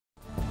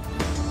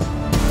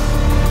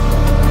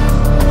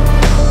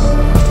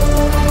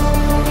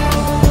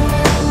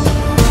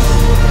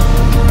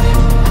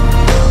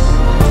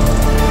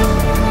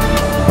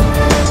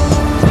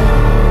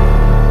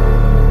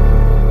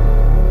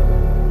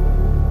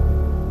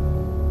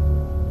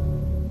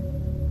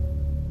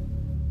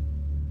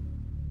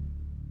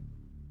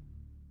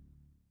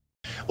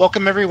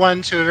Welcome,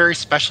 everyone, to a very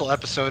special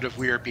episode of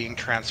We Are Being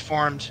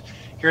Transformed.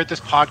 Here at this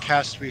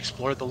podcast, we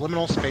explore the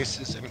liminal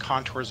spaces and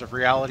contours of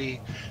reality,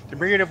 the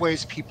myriad of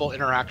ways people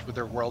interact with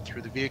their world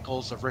through the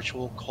vehicles of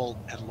ritual, cult,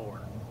 and lore.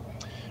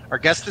 Our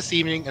guest this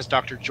evening is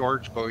Dr.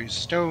 George Boyes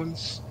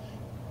Stones.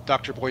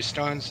 Dr. Boyes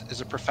Stones is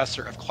a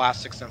professor of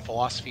classics and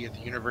philosophy at the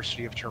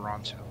University of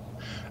Toronto.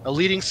 A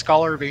leading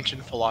scholar of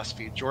ancient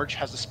philosophy, George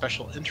has a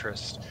special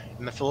interest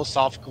in the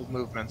philosophical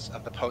movements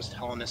of the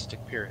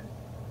post-Hellenistic period.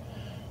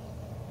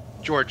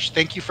 George,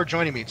 thank you for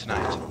joining me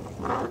tonight.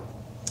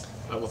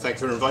 Well,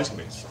 thank you for inviting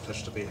me. It's a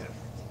pleasure to be here.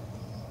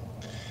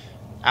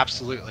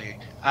 Absolutely.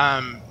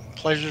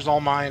 Pleasure's all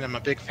mine. I'm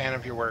a big fan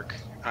of your work.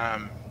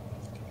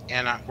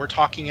 And we're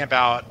talking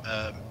about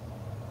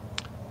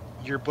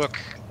your book,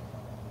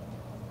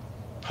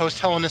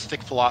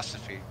 Post-Hellenistic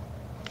Philosophy.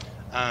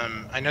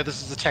 I know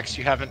this is a text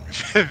you haven't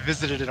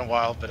visited in a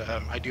while, but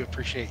I do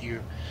appreciate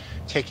you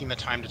taking the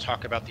time to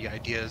talk about the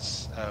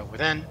ideas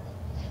within.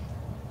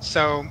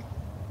 So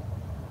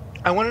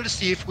I wanted to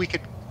see if we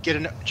could get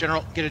a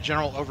general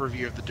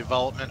overview of the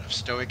development of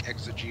Stoic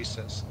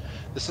exegesis.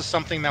 This is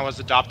something that was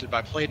adopted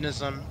by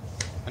Platonism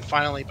and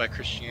finally by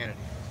Christianity.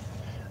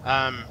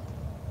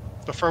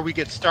 Before we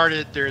get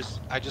started,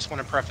 I just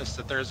want to preface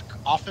that there's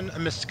often a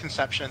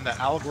misconception that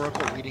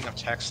allegorical reading of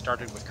text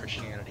started with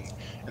Christianity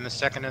in the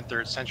 2nd and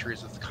 3rd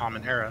centuries of the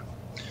Common Era.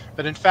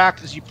 But in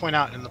fact, as you point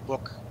out in the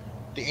book,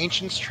 the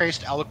ancients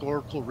traced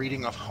allegorical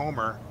reading of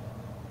Homer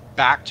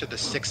back to the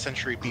 6th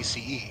century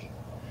BCE.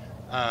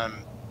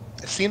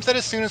 It seems that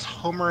as soon as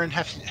Homer and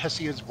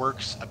Hesiod's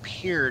works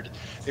appeared,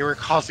 they were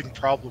causing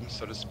problems,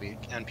 so to speak,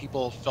 and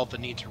people felt the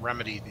need to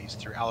remedy these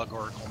through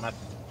allegorical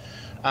method.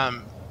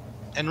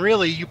 And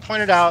really, you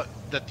pointed out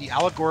that the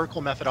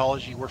allegorical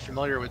methodology we're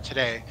familiar with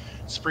today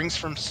springs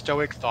from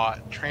Stoic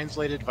thought,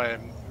 translated via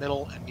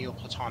Middle and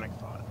Neoplatonic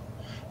thought.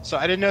 So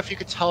I didn't know if you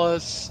could tell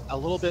us a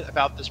little bit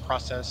about this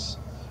process.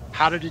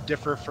 How did it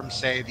differ from,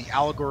 say, the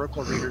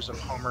allegorical readers of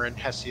Homer and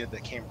Hesiod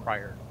that came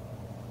prior?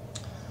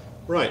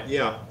 Right,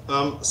 yeah.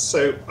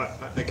 So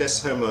I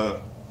guess Homer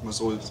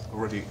was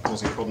already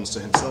causing problems to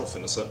himself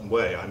in a certain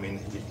way. I mean,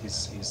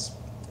 he's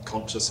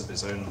conscious of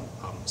his own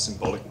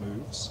symbolic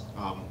moves.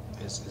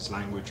 His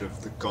language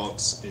of the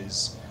gods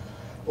is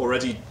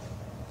already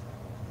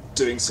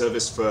doing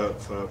service for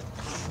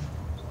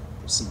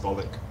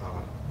symbolic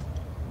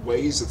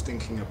ways of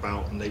thinking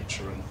about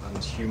nature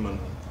and human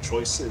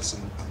choices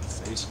and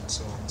fate and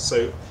so on.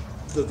 So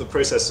the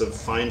process of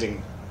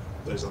finding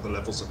those other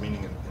levels of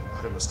meaning in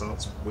Homer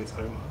starts with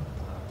Homer,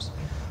 perhaps.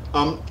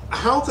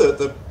 How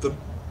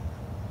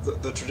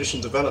the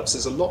tradition develops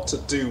is a lot to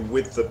do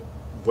with the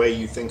way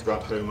you think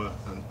about Homer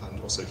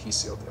and also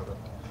Hesiod, the other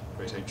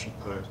great ancient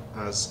poet,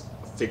 as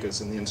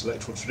figures in the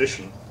intellectual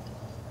tradition,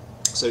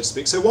 so to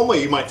speak. So one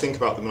way you might think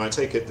about them, and I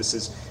take it this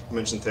is, you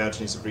mentioned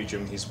Theagenes of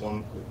Rhegium,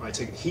 I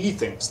take it he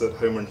thinks that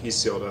Homer and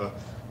Hesiod are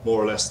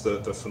more or less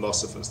the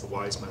philosophers, the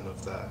wise men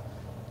of their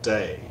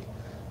day.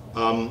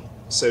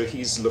 So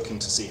he's looking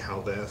to see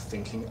how they're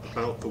thinking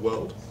about the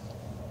world.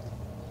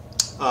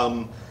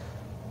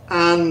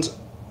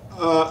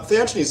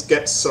 Theagenes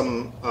gets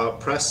some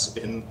press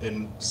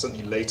in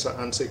certainly later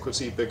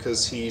antiquity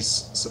because he's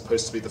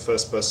supposed to be the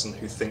first person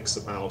who thinks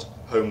about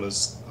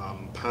Homer's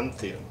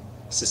pantheon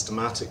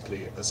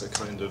systematically as a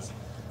kind of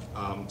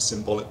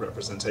symbolic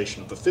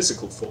representation of the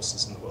physical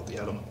forces in the world, the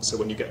elements. So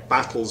when you get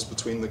battles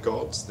between the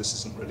gods, this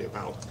isn't really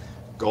about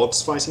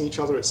gods fighting each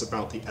other, it's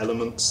about the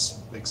elements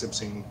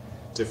exhibiting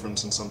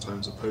different and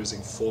sometimes opposing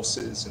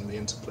forces in the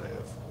interplay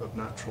of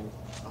natural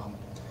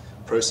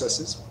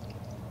processes.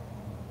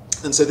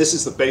 And so this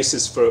is the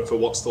basis for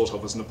what's thought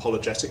of as an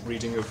apologetic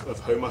reading of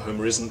Homer.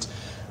 Homer isn't,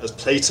 as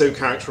Plato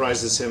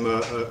characterizes him,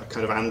 a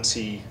kind of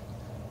anti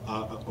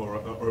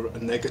or a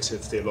negative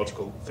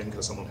theological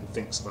thinker, someone who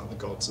thinks about the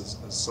gods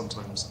as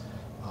sometimes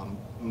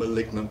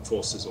malignant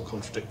forces or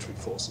contradictory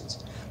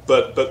forces.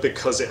 But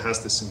because it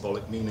has this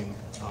symbolic meaning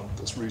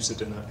that's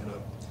rooted in a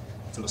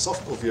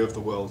philosophical view of the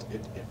world,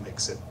 it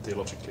makes it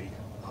theologically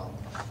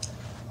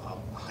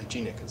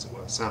hygienic, as it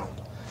were,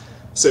 sound.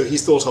 So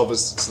he's thought of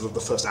as sort of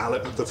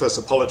the first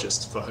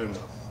apologist for Homer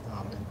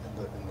in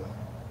the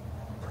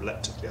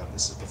proleptic. Yeah,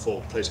 this is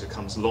before Plato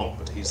comes along,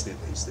 but he's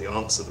the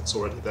answer that's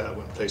already there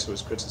when Plato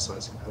is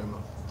criticizing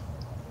Homer.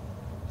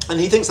 And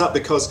he thinks that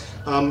because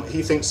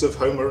he thinks of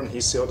Homer and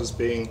Hesiod as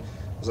being,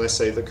 as I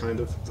say, the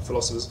kind of the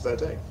philosophers of their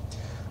day.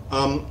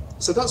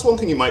 So that's one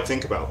thing you might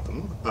think about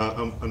them,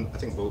 and I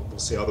think we'll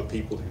see other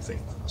people who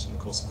think that in the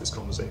course of this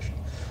conversation.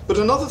 But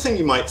another thing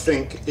you might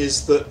think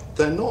is that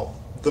they're not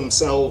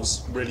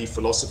themselves really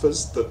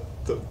philosophers,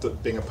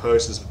 that being a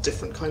poet is a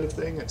different kind of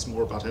thing. It's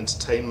more about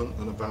entertainment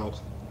than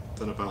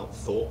about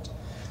thought.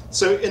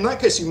 So in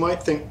that case, you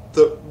might think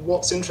that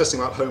what's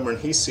interesting about Homer and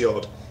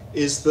Hesiod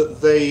is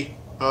that they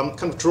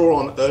kind of draw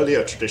on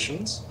earlier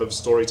traditions of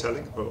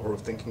storytelling or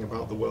of thinking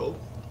about the world.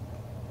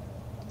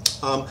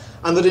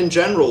 And that in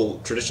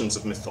general, traditions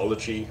of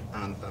mythology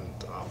and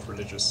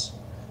religious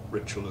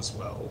ritual as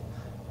well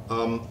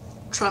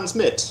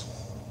transmit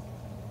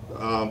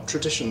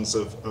traditions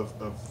of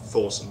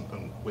thought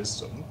and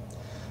wisdom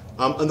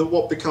And that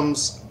what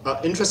becomes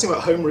interesting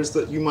about Homer is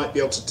that you might be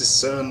able to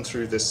discern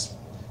through this,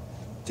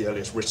 the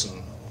earliest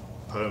written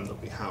poem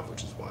that we have,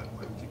 which is why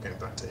we keep going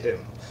back to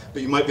him,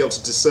 but you might be able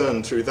to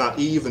discern through that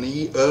even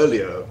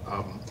earlier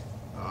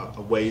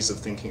ways of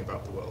thinking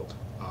about the world.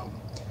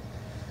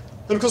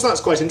 And of course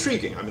that's quite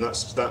intriguing. I mean,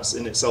 that's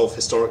in itself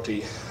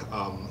historically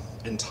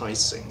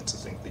enticing, to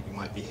think that you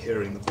might be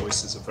hearing the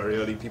voices of very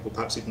early people,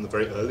 perhaps even the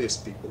very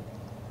earliest people.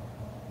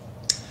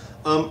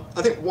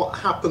 I think what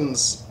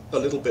happens a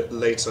little bit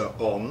later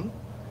on,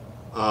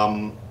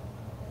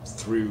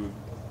 through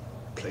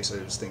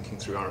Plato's thinking,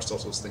 through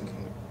Aristotle's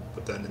thinking,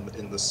 but then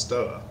in the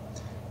Stoa,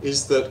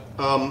 is that,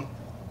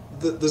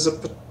 there's a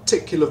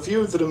particular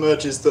view that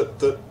emerges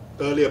that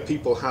earlier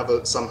people have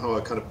somehow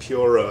a kind of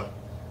purer,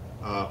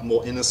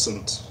 more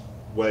innocent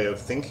way of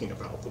thinking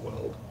about the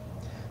world.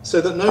 So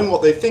that knowing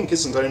what they think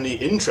isn't only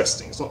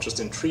interesting, it's not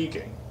just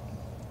intriguing,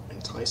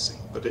 enticing,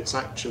 but it's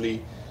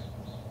actually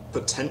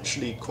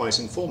potentially quite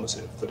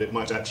informative, that it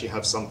might actually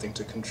have something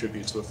to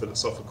contribute to a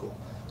philosophical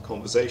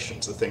conversation,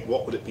 to think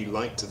what would it be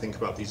like to think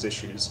about these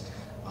issues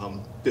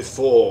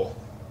before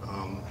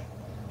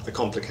the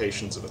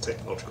complications of a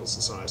technological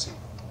society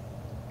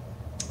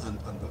and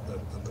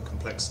the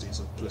complexities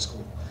of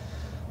political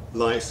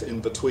life in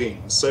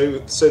between. So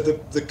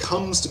there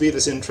comes to be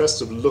this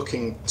interest of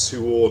looking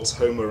towards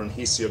Homer and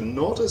Hesiod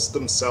not as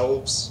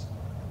themselves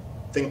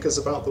thinkers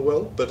about the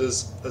world, but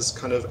as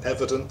kind of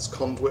evidence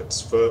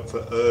conduits for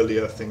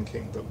earlier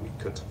thinking that we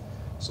could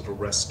sort of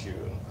rescue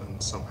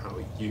and somehow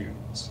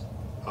use.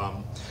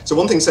 So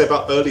one thing to say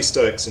about early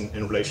Stoics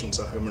in relation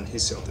to Homer and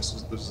Hesiod,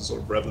 this was a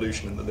sort of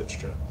revolution in the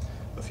literature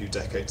a few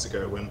decades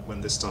ago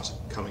when this started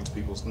coming to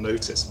people's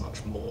notice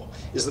much more,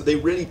 is that they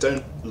really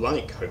don't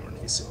like Homer and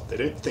Hesiod. They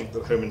don't think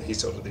that Homer and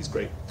Hesiod are these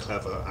great,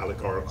 clever,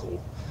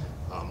 allegorical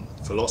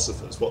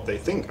philosophers. What they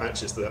think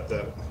actually is that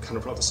they're kind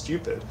of rather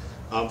stupid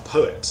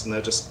poets, and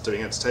they're just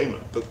doing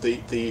entertainment. But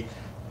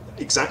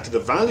exactly the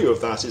value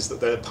of that is that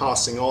they're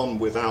passing on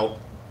without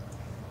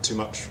too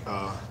much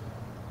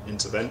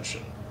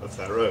intervention of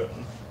their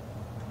own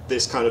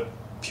this kind of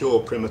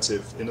pure,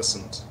 primitive,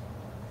 innocent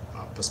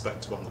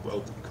perspective on the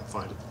world that you can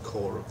find at the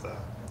core of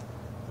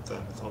their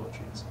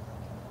mythologies.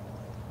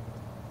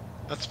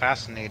 That's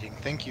fascinating.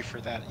 Thank you for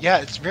that. Yeah,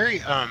 it's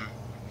very.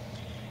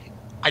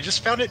 I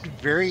just found it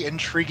very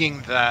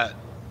intriguing that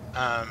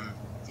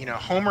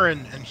Homer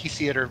and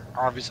Hesiod are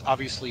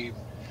obviously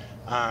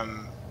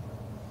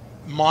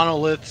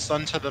monoliths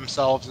unto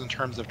themselves in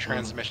terms of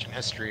transmission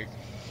history,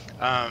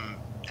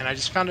 and I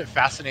just found it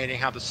fascinating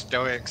how the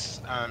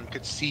Stoics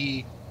could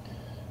see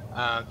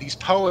these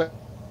poets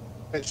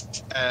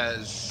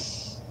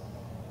as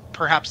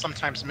perhaps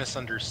sometimes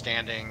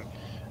misunderstanding,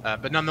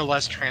 but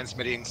nonetheless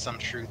transmitting some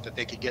truth that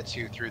they could get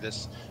to through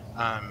this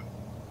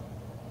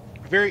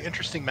very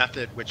interesting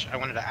method, which I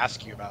wanted to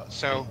ask you about.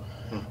 So,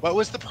 what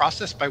was the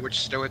process by which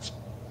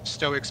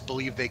Stoics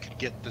believed they could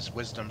get this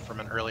wisdom from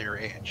an earlier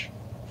age?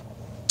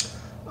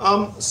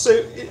 A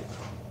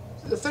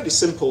fairly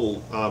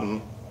simple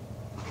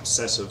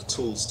set of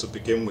tools to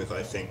begin with,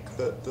 I think.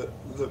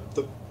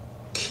 The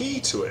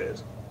key to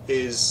it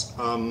is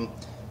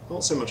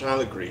not so much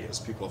allegory, as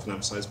people often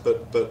emphasize,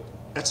 but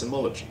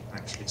etymology,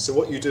 actually. So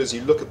what you do is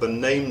you look at the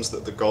names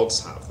that the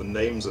gods have, the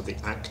names of the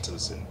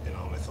actors in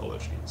our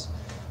mythologies.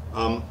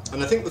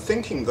 And I think the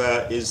thinking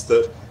there is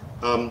that,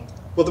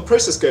 well, the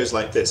process goes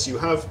like this. You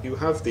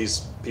have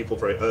these people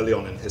very early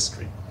on in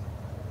history,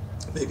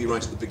 maybe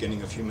right at the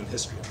beginning of human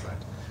history, in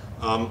fact,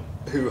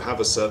 who have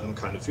a certain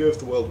kind of view of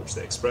the world, which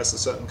they express a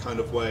certain kind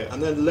of way.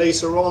 And then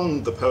later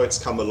on, the poets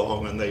come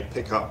along and they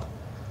pick up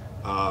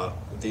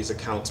these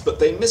accounts, but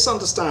they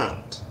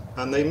misunderstand,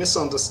 and they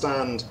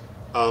misunderstand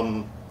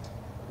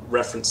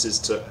references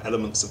to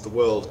elements of the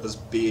world as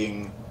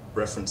being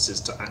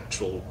references to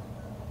actual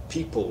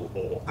people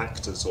or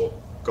actors or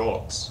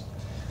gods.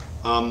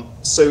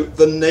 So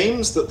the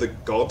names that the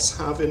gods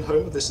have in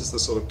Homer, this is the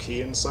sort of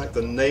key insight,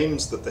 the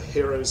names that the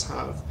heroes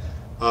have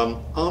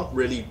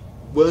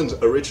weren't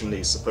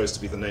originally supposed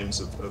to be the names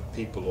of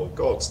people or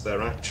gods.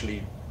 They're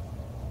actually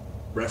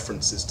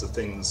references to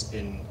things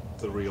in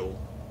the real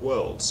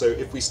world. So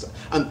if we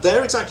and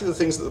they're exactly the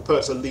things that the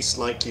poets are least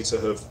likely to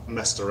have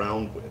messed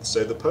around with.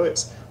 So the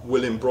poets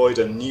will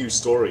embroider new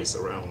stories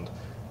around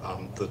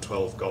the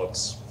 12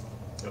 gods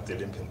of the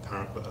Olympian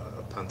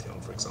pantheon,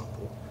 for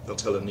example. They'll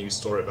tell a new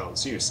story about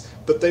Zeus,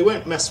 but they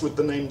won't mess with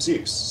the name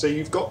Zeus. So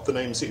you've got the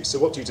name Zeus. So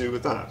what do you do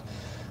with that?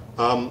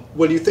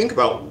 Well, you think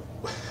about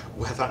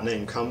where that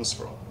name comes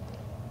from,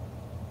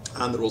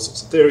 and there are all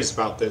sorts of theories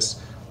about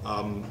this.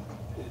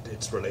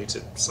 It's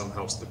related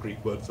somehow to the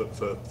Greek word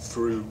for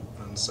through,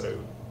 and so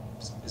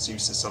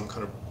Zeus is some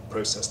kind of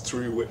process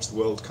through which the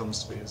world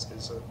comes to be,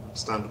 is a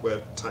standard way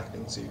of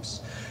tackling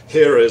Zeus.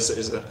 Hera is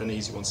an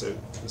easy one, so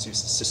Zeus'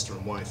 sister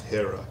and wife,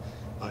 Hera,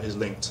 is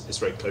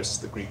very close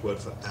to the Greek word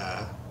for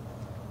air.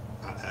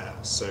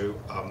 So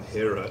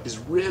Hera is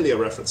really a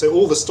reference. So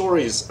all the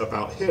stories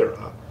about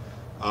Hera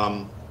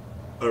are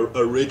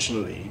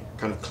originally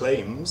kind of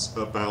claims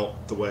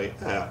about the way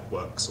air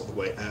works, or the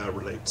way air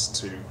relates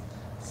to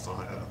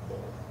fire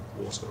or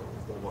water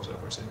or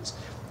whatever it is.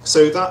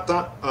 So that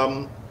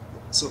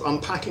sort of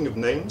unpacking of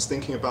names,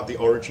 thinking about the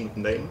origin of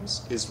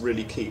names, is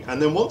really key.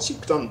 And then once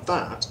you've done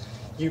that,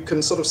 you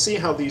can sort of see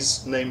how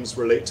these names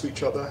relate to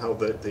each other, how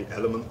the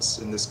elements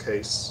in this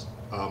case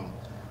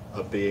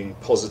are being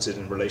posited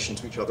in relation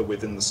to each other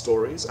within the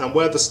stories, and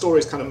where the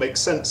stories kind of make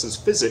sense as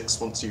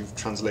physics once you've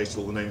translated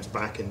all the names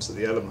back into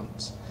the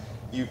elements.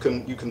 You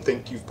can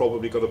think you've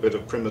probably got a bit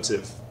of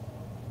primitive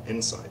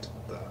insight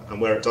there,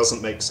 and where it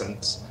doesn't make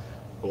sense,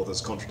 or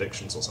there's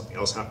contradictions or something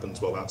else happens,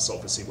 well, that's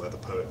obviously where the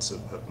poets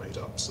have made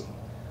up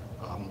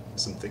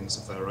some things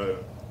of their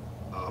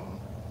own.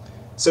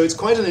 So it's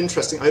quite an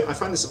interesting, I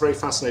find this a very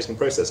fascinating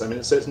process. I mean,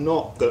 it's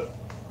not that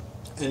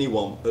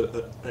anyone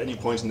at any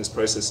point in this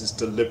process is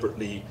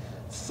deliberately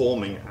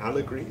forming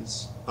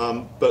allegories,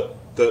 but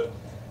that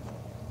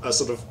a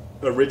sort of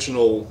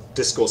original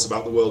discourse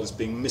about the world is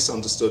being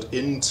misunderstood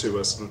into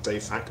a sort of de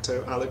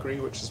facto allegory,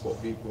 which is what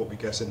we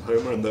get in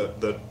Homer, and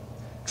the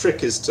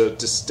trick is to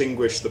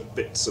distinguish the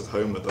bits of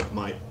Homer that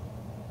might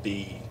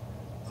be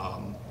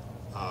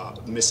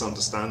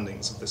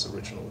misunderstandings of this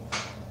original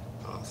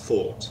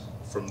thought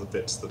from the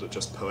bits that are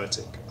just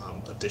poetic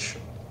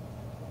addition.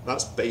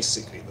 That's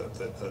basically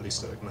the early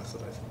Stoic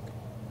method, I think.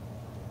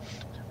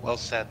 Well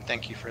said.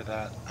 Thank you for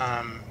that.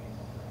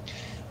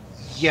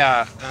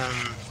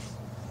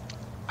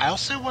 I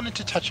also wanted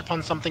to touch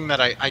upon something that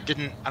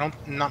I'm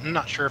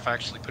not sure if I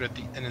actually put it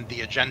in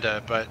the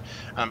agenda, but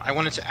I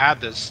wanted to add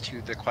this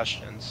to the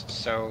questions.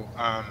 So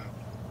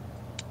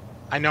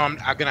I know I'm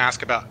going to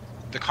ask about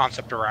the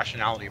concept of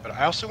rationality, but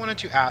I also wanted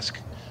to ask,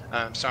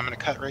 so I'm going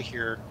to cut right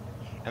here,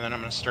 and then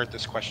I'm going to start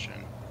this question.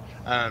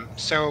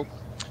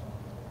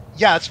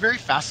 Yeah, it's very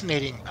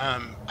fascinating.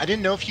 I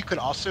didn't know if you could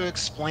also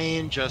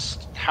explain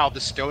just how the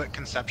Stoic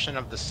conception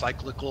of the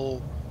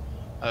cyclical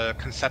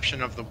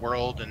conception of the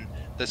world and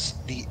the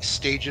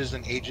stages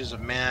and ages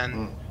of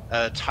man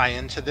tie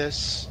into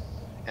this,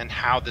 and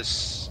how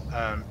this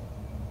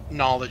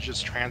knowledge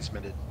is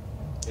transmitted.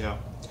 Yeah,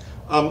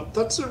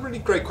 that's a really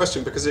great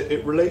question, because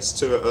it relates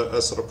to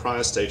a sort of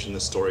prior stage in the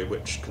story,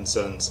 which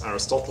concerns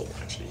Aristotle.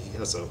 Actually, he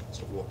has a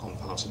sort of walk-on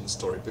part in the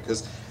story,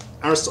 because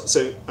Aristotle,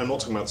 so I'm not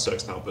talking about the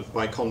Stoics now, but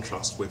by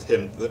contrast with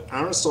him, that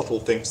Aristotle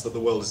thinks that the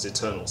world is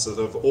eternal, so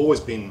there have always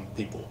been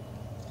people.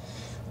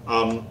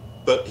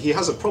 But he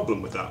has a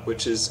problem with that,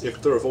 which is,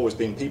 if there have always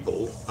been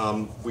people,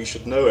 we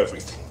should know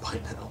everything by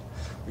now.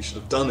 We should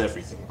have done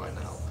everything by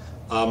now.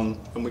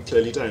 And we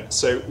clearly don't.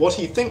 So what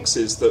he thinks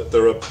is that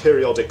there are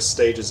periodic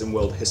stages in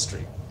world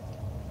history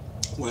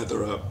where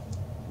there are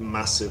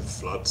massive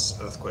floods,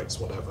 earthquakes,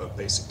 whatever.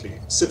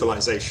 Basically,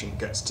 civilization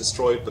gets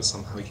destroyed, but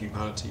somehow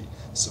humanity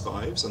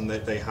survives, and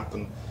they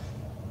happen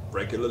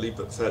regularly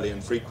but fairly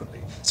infrequently.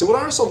 So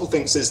what Aristotle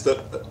thinks is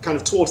that kind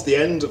of towards the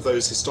end of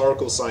those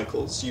historical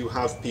cycles, you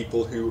have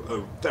people who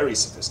are very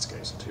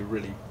sophisticated, who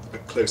really are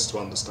close to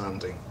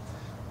understanding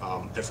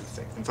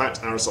everything. In fact,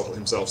 Aristotle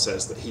himself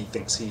says that he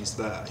thinks he's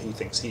there. He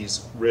thinks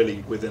he's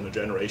really within a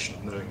generation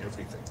of knowing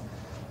everything,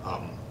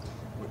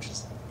 which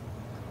is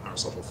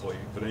Aristotle for you.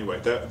 But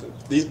anyway,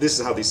 this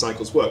is how these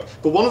cycles work.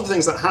 But one of the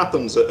things that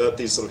happens at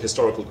these sort of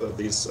historical,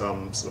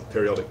 sort of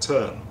periodic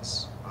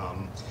turns,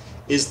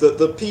 is that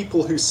the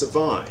people who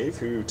survive,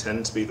 who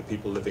tend to be the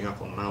people living up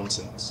on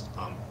mountains,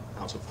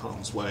 out of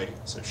harm's way,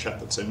 so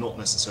shepherds, so not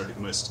necessarily the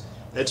most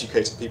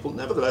educated people,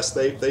 nevertheless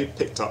they've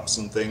picked up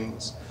some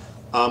things.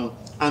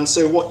 And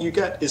so what you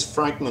get is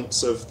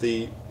fragments of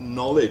the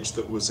knowledge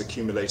that was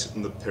accumulated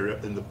in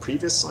the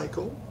previous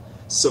cycle,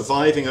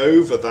 surviving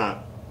over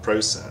that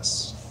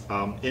process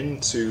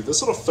into the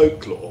sort of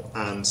folklore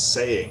and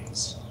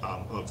sayings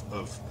of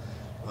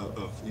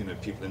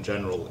people in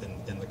general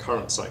in the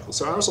current cycle.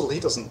 So Aristotle, he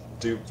doesn't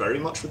do very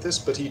much with this,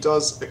 but he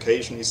does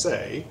occasionally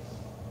say,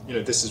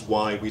 this is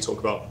why we talk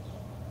about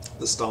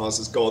the stars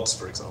as gods,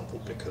 for example,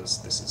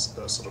 because this is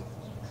a sort of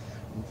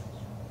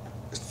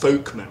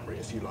folk memory,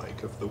 if you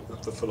like, of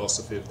the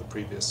philosophy of the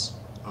previous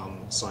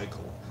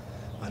cycle.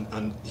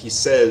 And he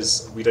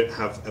says, we don't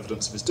have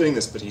evidence of his doing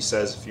this, but he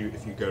says if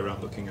you go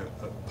around looking at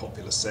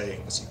popular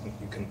sayings,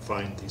 you can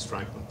find these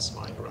fragments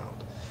lying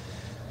around.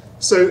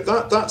 So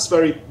that's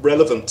very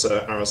relevant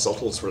to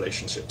Aristotle's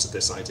relationship to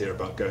this idea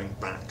about going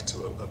back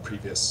to a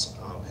previous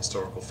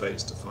historical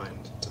phase to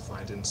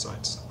find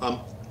insights.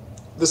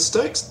 The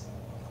Stoics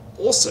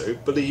also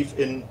believe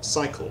in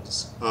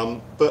cycles,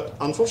 but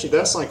unfortunately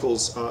their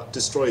cycles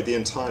destroy the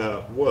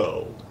entire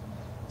world,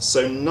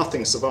 so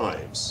nothing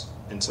survives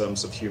in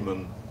terms of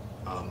human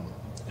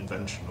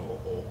invention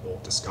or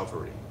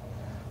discovery.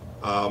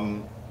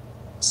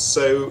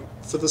 So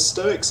for the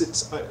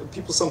Stoics,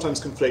 people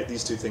sometimes conflate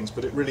these two things,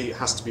 but it really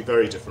has to be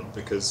very different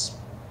because,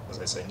 as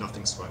I say,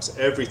 nothing survives.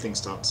 Everything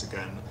starts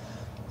again.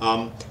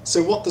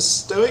 So what the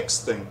Stoics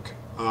think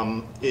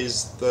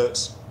is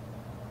that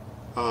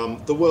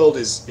the world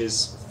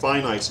is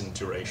finite in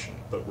duration,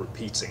 but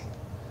repeating.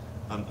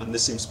 And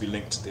this seems to be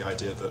linked to the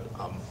idea that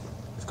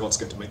if God's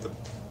going to make the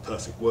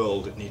perfect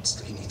world, he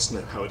needs to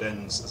know how it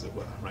ends, as it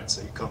were, right?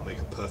 So you can't make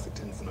a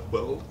perfect infinite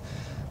world.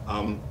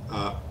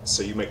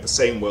 So you make the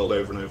same world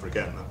over and over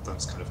again.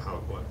 That's kind of how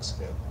it works.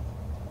 Yeah.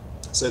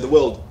 So the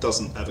world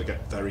doesn't ever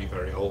get very,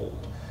 very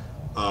old.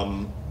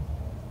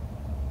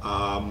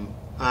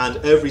 And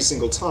every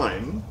single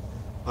time,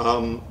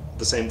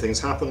 the same things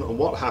happen, and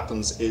what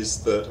happens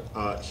is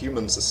that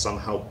humans are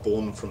somehow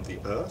born from the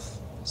earth.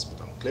 It's a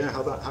bit unclear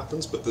how that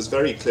happens, but there's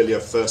very clearly a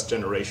first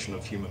generation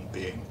of human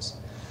beings.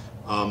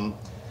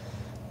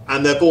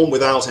 And they're born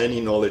without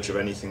any knowledge of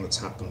anything that's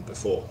happened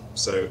before.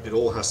 So it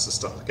all has to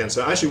start again.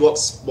 So actually what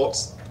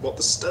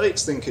the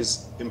Stoics think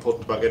is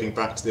important about getting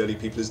back to the early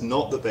people is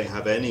not that they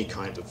have any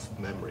kind of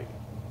memory,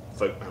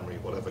 folk memory,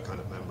 whatever kind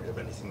of memory of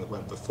anything that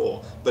went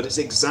before, but it's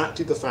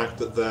exactly the fact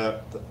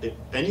that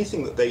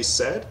anything that they've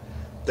said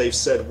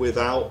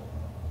without,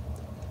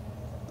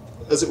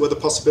 as it were, the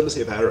possibility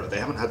of error. They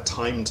haven't had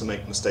time to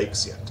make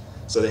mistakes yet.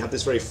 So they have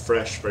this very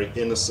fresh, very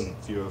innocent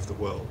view of the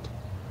world.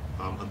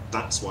 And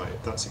that's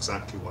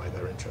exactly why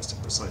they're interesting,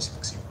 precisely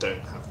because you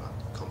don't have that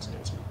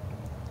continuity.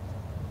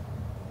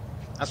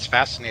 That's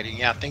fascinating.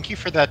 Yeah, thank you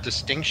for that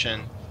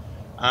distinction.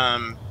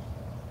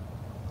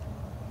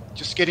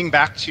 Just getting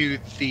back to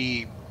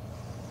the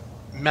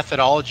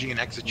methodology and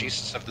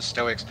exegesis of the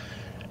Stoics,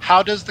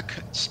 how does the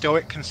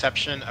Stoic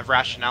conception of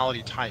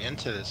rationality tie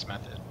into this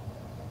method?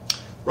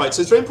 Right,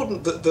 so it's very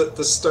important that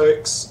the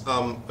Stoics,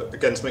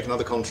 again, to make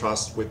another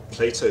contrast with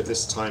Plato,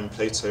 this time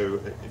Plato,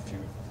 if you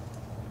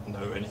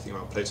know anything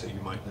about Plato,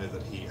 you might know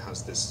that he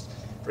has this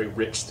very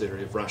rich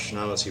theory of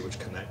rationality which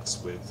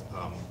connects with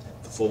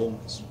the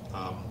forms,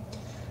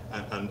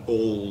 and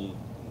all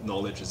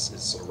knowledge is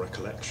sort of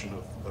recollection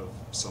of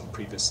some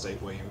previous state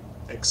where you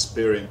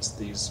experience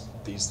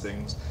these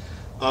things.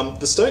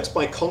 The Stoics,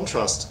 by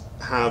contrast,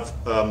 have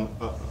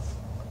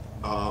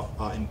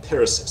are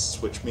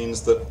empiricists, which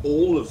means that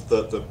all of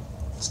the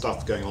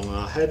stuff going on in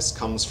our heads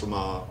comes from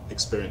our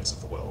experience of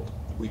the world.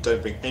 We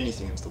don't bring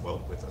anything into the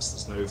world with us.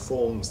 There's no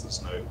forms,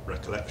 there's no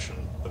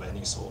recollection of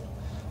any sort.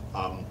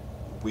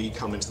 We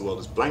come into the world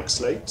as blank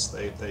slates.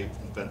 They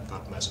invent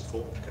that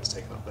metaphor, which gets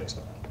taken up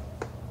later.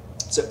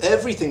 So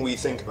everything we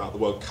think about the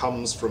world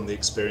comes from the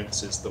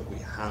experiences that we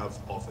have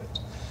of it.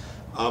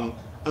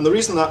 And the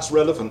reason that's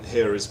relevant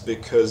here is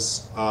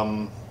because,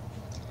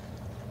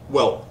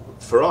 well,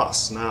 for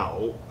us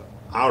now,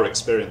 our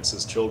experience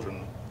as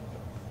children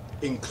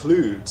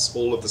includes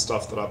all of the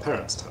stuff that our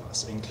parents tell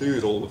us,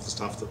 include all of the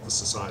stuff that the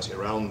society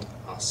around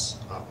us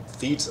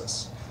feeds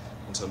us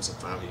in terms of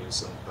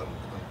values and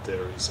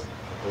theories and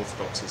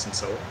orthodoxies and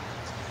so on.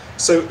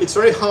 So it's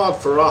very hard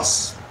for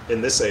us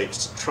in this age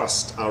to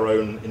trust our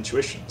own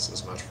intuitions,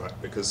 as a matter of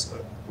fact, because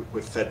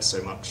we're fed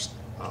so much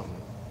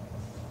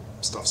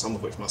stuff, some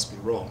of which must be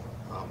wrong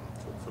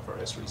for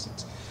various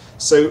reasons.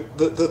 So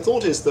the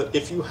thought is that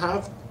if you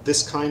have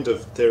this kind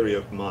of theory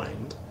of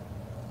mind,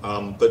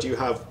 but you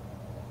have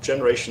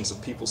generations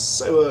of people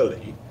so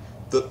early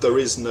that there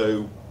is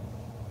no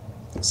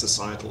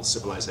societal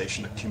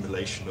civilization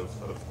accumulation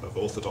of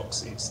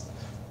orthodoxies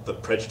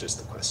that prejudice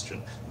the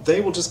question, they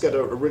will just get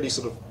a really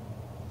sort of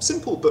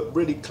simple but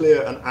really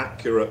clear and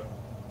accurate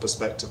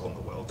perspective on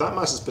the world. That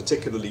matters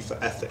particularly for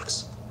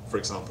ethics, for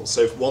example.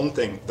 So one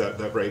thing that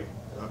they're very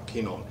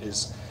keen on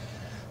is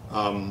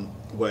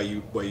where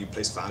you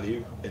place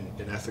value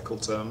in ethical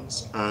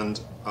terms, and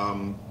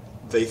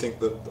they think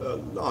that a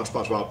large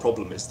part of our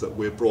problem is that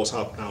we're brought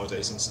up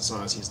nowadays in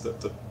societies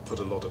that put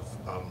a lot of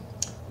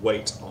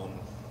weight on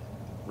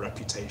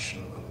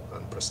reputation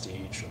and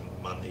prestige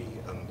and money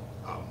and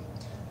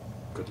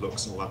good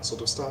looks and all that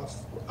sort of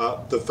stuff.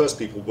 The first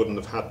people wouldn't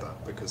have had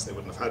that because they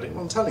wouldn't have had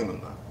anyone telling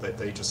them that.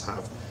 They just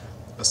have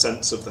a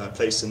sense of their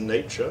place in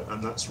nature,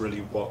 and that's really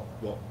what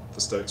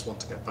the Stoics want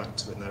to get back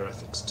to in their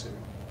ethics too.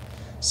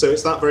 So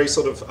it's that very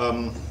sort of,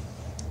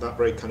 that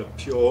very kind of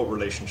pure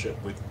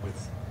relationship with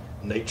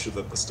nature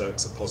that the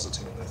Stoics are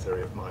positing in their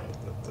theory of mind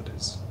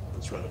that's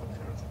relevant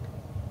here, I think.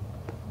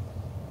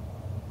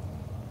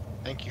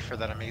 Thank you for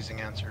that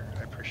amazing answer.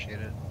 I appreciate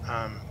it.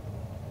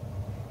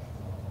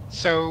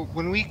 So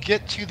when we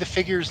get to the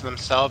figures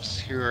themselves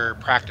who are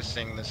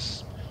practicing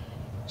this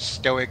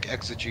Stoic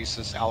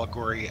exegesis,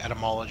 allegory,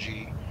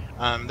 etymology,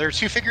 there are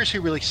two figures who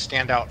really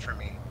stand out for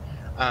me.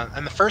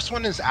 And the first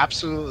one is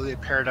absolutely a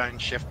paradigm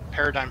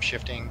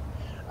shifting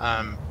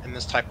in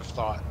this type of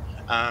thought.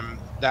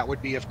 That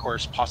would be, of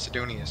course,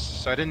 Posidonius.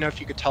 So I didn't know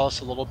if you could tell us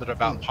a little bit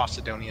about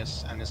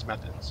Posidonius and his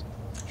methods.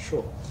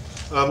 Sure.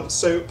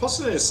 So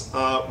Posidonius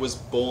was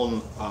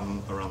born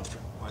around,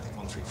 I think,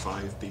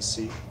 135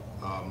 BC.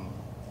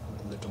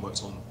 Lived and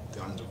worked on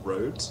the island of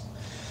Rhodes.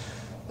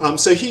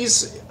 So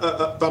he's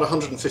about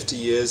 150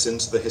 years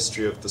into the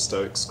history of the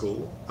Stoic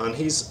school, and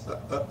he's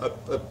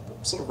a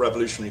sort of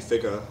revolutionary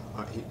figure,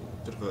 a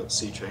bit of a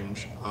sea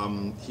change.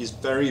 He's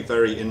very,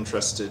 very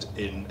interested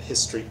in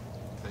history.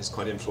 He's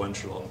quite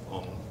influential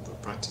on the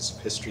practice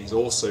of history. He's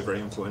also very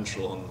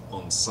influential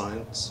on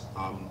science.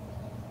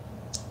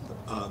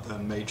 They're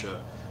major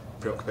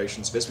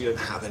preoccupations of his. We don't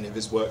have any of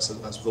his works,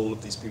 as with all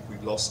of these people.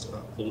 We've lost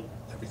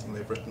everything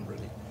they've written,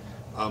 really.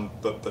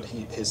 But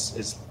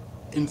his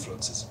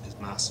influence is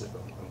massive,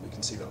 and we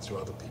can see that through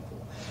other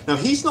people. Now,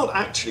 he's not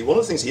actually, one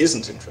of the things he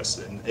isn't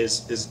interested in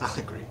is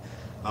allegory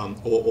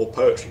or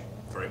poetry.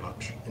 very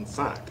much, in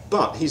fact.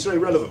 But he's very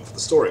relevant for the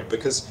story,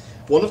 because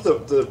one of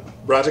the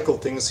radical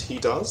things he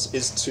does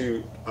is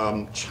to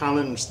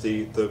challenge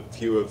the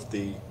view of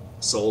the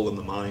soul and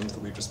the mind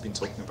that we've just been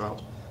talking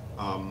about,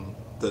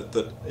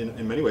 that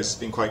in many ways has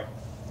been quite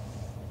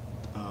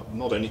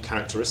not only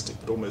characteristic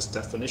but almost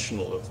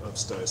definitional of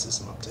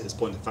Stoicism up to his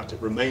point. In fact,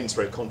 it remains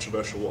very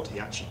controversial what he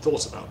actually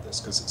thought about this,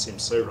 because it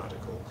seems so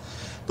radical.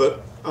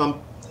 But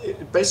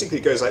it basically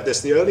goes like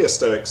this. The earlier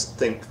Stoics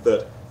think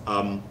that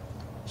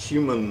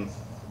human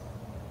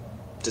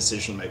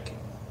decision-making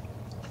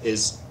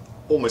is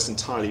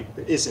entirely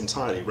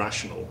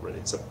rational, really.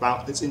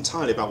 It's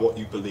entirely about what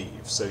you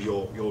believe. So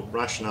your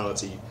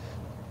rationality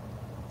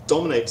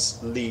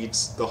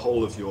leads the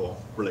whole of your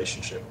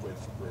relationship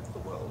with the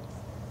world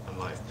and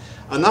life.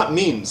 And that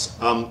means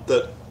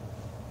that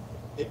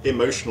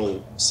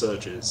emotional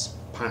surges,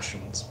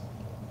 passions,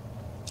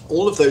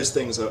 all of those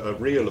things are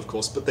real, of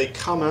course, but they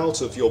come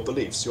out of your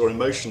beliefs. Your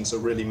emotions are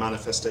really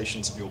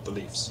manifestations of your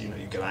beliefs. You know,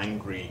 you get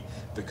angry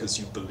because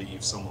you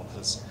believe someone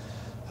has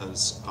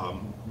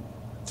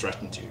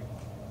threatened you,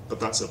 but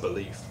that's a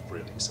belief,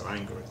 really. So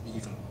anger,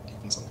 even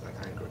something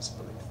like anger, is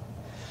a belief.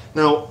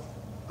 Now,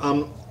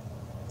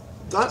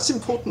 that's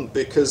important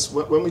because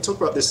when we talk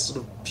about this sort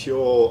of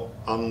pure,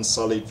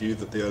 unsullied view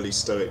that the early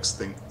Stoics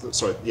think, that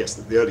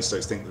the early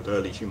Stoics think that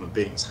early human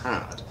beings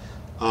had,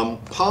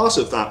 part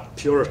of that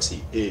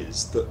purity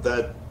is that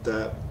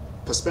their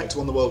perspective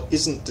on the world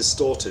isn't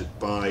distorted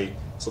by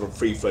sort of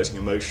free-floating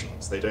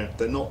emotions. They're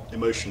not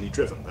emotionally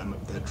driven.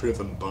 They're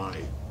driven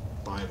by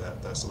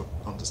their sort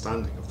of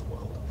understanding of the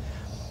world.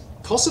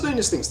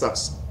 Posidonius thinks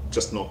that's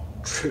just not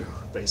true.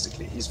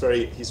 Basically, he's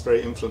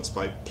very influenced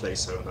by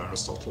Plato and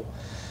Aristotle.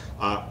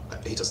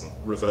 He doesn't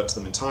revert to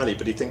them entirely,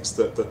 but he thinks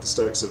that the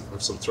Stoics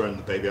have sort of thrown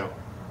the baby out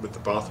with the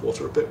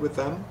bathwater a bit with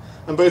them.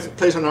 And both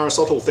Plato and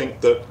Aristotle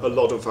think that a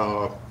lot of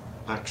our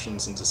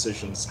actions and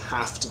decisions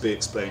have to be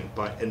explained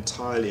by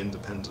entirely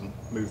independent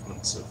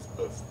movements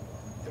of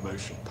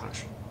emotion,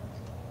 passion,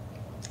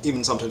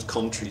 even sometimes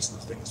contrary to the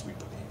things we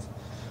believe.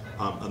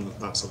 And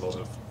that's a lot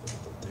of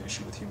the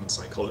issue with human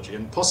psychology.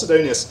 And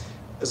Posidonius,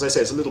 as I say,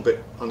 it's a little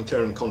bit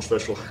unclear and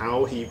controversial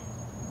how he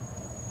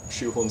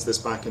shoehorns this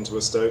back into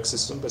a Stoic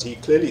system, but he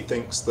clearly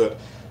thinks that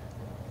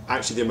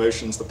actually the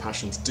emotions, the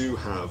passions, do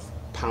have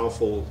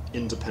powerful,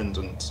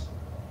 independent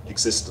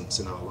existence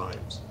in our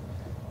lives,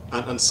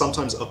 and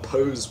sometimes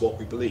oppose what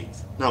we believe.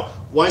 Now,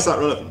 why is that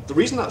relevant? The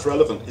reason that's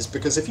relevant is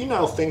because if you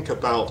now think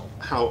about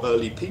how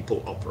early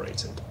people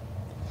operated,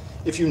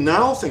 if you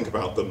now think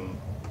about them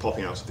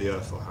popping out of the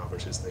earth, or however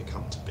it is they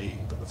come to be,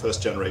 but the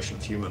first generation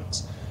of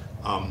humans,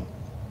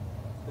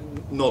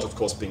 not of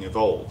course being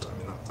evolved, I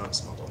mean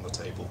that's not on the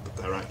table, but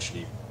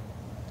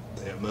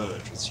they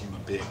emerge as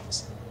human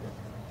beings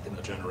in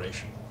a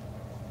generation.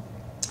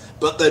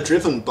 But they're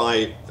driven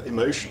by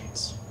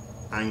emotions,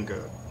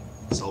 anger,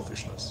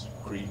 selfishness,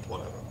 greed,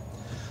 whatever.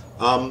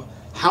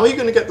 How are you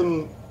going to get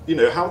them,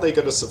 how are they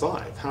going to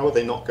survive? How are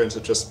they not going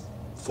to just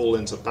fall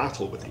into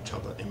battle with each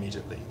other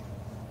immediately?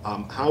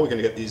 How are we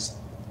going to get these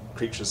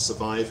creatures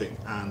surviving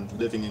and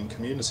living in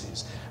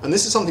communities? And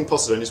this is something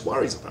Posidonius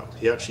worries about.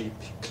 He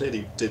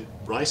clearly did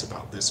write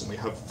about this, and we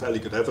have fairly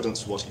good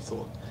evidence for what he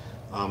thought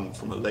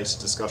from a later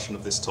discussion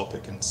of this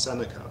topic in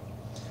Seneca.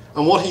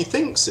 And what he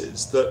thinks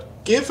is that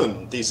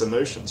given these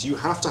emotions, you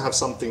have to have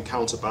something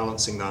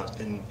counterbalancing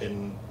that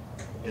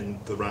in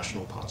the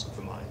rational part of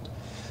the mind.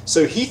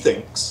 So he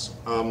thinks,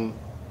 and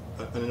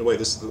in a way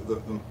this is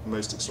the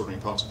most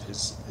extraordinary part of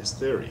his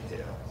theory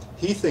here,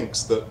 he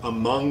thinks that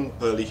among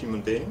early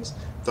human beings,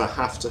 there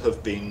have to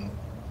have been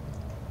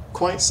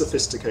quite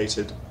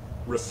sophisticated,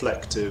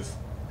 reflective,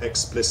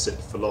 explicit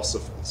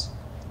philosophers,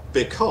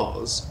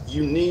 because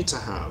you need to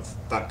have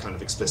that kind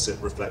of explicit,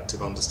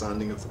 reflective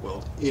understanding of the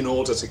world in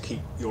order to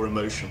keep your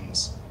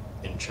emotions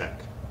in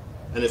check.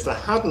 And if there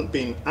hadn't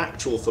been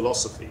actual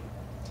philosophy,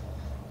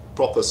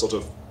 proper sort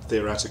of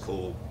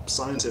theoretical,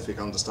 scientific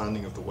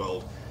understanding of the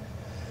world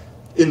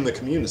in the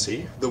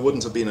community, there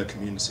wouldn't have been a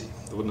community.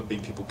 There wouldn't have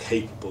been people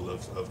capable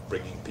of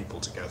bringing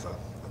people together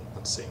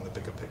and seeing the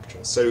bigger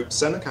picture. So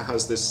Seneca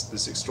has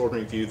this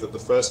extraordinary view that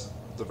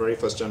the very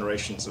first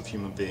generations of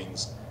human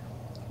beings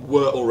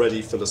were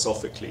already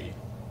philosophically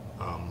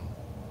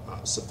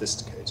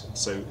sophisticated.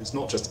 So it's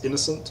not just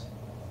innocent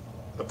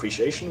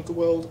appreciation of the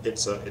world,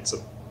 it's a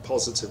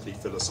positively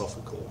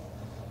philosophical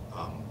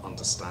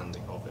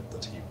understanding of it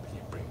that he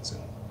brings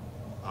in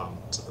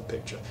to the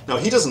picture. Now,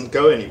 he doesn't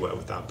go anywhere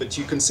with that, but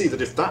you can see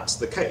that if that's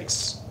the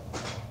case,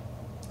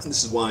 and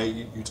this is why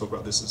you talk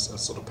about this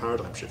as sort of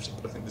paradigm shifting,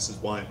 but I think this is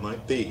why it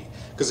might be.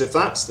 Because if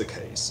that's the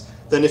case,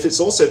 then if it's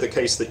also the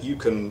case that you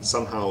can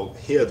somehow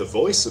hear the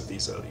voice of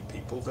these early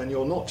people, then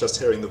you're not just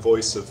hearing the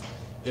voice of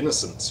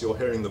innocence, you're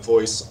hearing the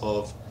voice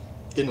of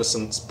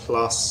innocence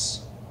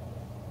plus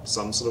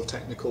some sort of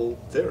technical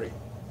theory,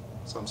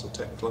 some sort of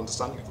technical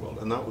understanding of the world,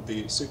 and that would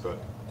be super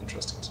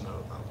interesting to know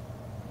about.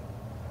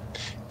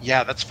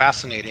 Yeah, that's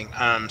fascinating.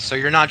 So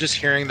you're not just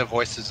hearing the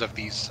voices of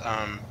these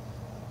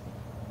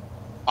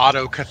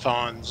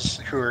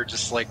autocathons who are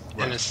just like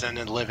innocent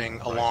and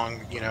living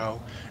along,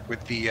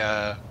 with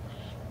the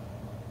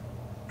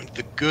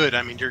the good.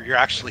 I mean, you're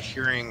actually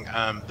hearing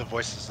the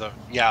voices of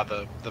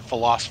the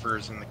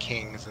philosophers and the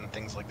kings and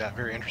things like that.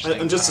 Very interesting.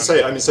 And just to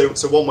say, I mean, so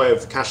one way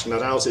of cashing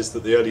that out is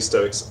that the early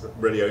Stoics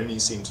really only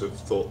seem to have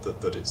thought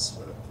that it's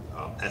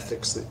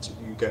ethics that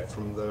you get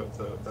from the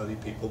early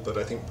people. But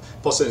I think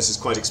Posidonius is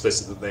quite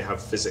explicit that they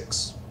have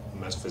physics,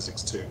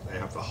 metaphysics too. They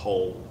have the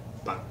whole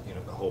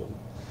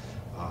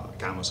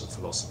gamut of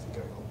philosophy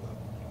going on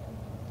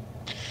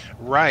there.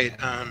 Right.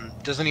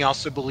 Doesn't he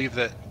also believe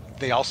that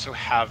they also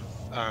have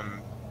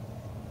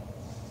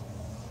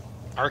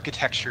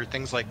architecture,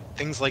 things like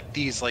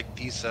these,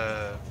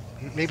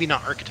 maybe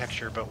not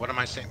architecture, but what am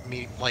I saying?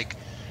 Like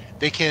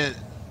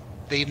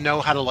they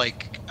know how to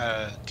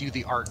do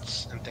the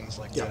arts and things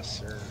like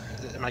this. Or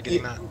am I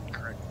getting that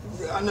correct?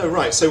 No,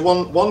 right. So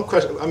one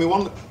question. I mean,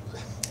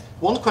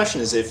 one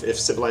question is if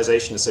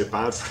civilization is so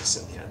bad for us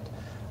in the end,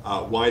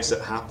 why does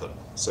it happen?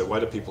 So why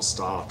do people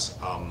start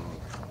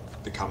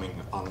becoming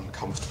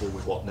uncomfortable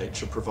with what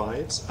nature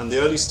provides? And the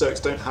early Stoics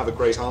don't have a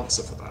great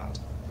answer for that.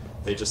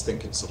 They just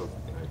think it sort of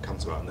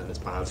comes about and then it's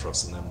bad for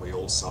us, and then we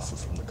all suffer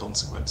from the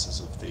consequences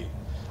of the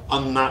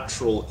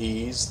unnatural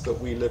ease that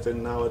we live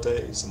in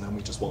nowadays, and then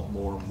we just want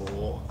more and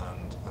more,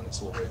 and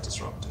it's all very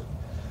disruptive.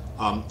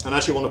 And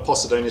actually one of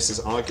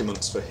Posidonius'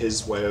 arguments for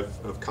his way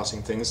of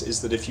cutting things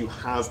is that if you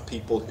have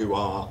people who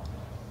are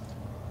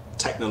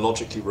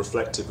technologically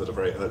reflective at a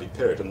very early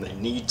period, and they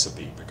need to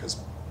be because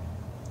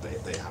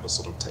they have a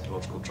sort of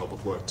technological job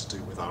of work to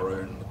do with our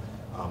own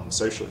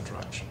social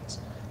interactions,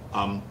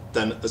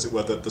 then, as it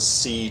were, the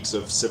seeds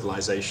of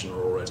civilization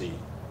are already,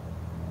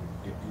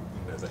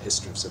 the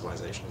history of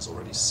civilization is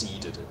already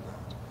seeded in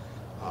that.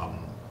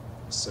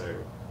 So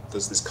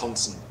there's this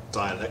constant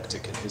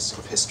dialectic in his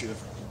sort of history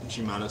of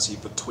humanity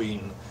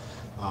between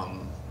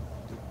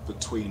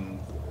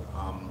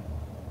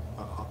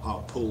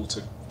our pull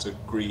to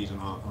greed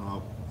and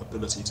our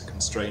ability to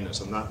constrain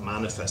it, and that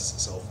manifests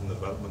itself in the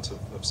development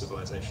of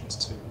civilizations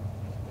too.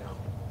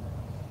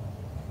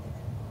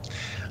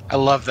 I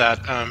love that.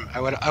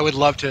 I would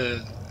love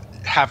to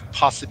have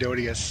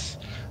Posidonius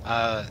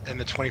in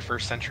the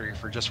 21st century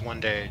for just one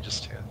day,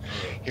 just to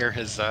hear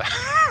his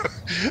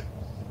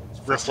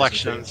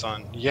reflections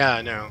on. Yeah,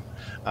 I know.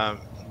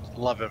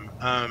 Love him.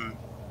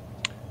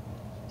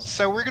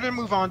 So we're going to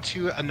move on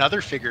to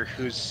another figure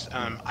who's,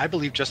 I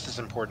believe, just as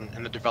important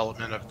in the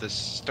development of this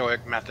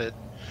Stoic method,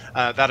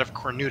 that of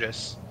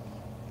Cornutus.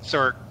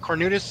 So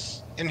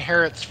Cornutus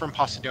inherits from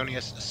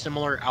Posidonius a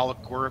similar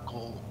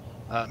allegorical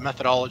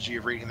methodology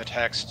of reading the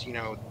text,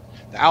 the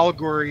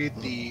allegory,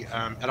 the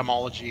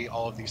etymology,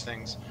 all of these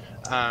things.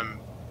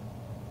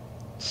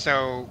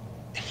 So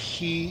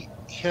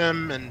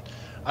him and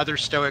other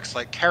Stoics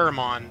like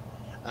Chaeremon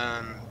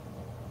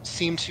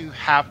seem to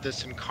have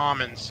this in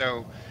common.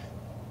 So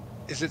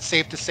is it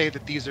safe to say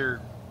that these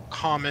are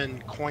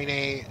common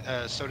koine,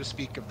 so to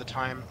speak, of the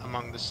time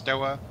among the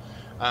Stoa?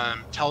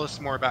 Tell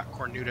us more about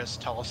Cornutus.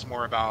 Tell us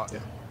more about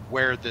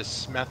where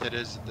this method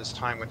is at this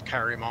time with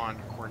Chaeremon,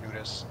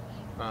 Cornutus,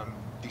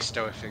 these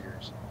Stoic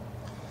figures.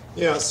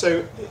 Yeah,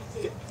 so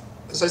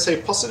as I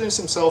say, Posidonius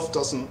himself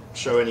doesn't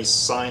show any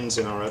signs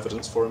in our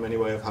evidence for him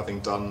anyway of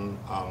having done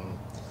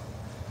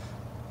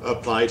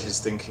applied his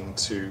thinking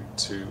to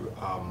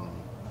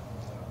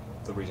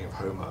the reading of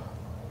Homer,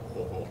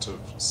 or to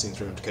have seen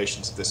through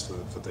implications of this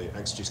for the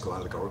exegetical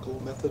allegorical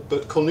method.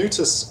 But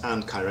Cornutus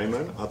and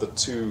Chaeremon are the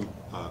two,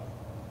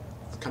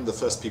 kind of the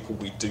first people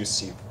we do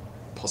see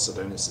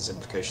Posidonius'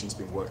 implications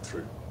being worked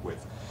through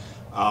with.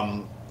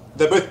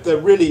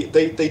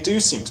 They do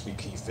seem to be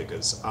key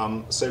figures.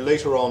 So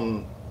later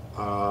on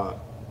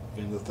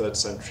in the 3rd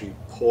century,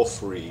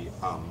 Porphyry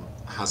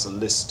has a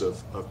list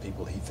of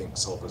people he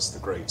thinks of as the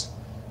great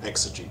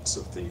exegetes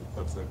of the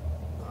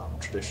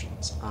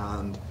traditions,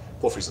 and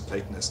Porphyry's a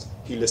Platonist.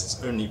 He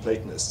lists only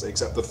Platonists,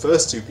 except the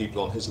first two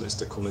people on his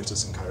list are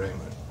Cornutus and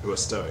Chaeremon, who are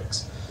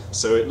Stoics.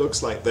 So it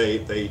looks like they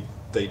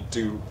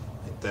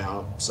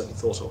are certainly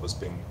thought of as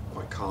being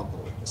quite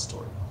cardinal in this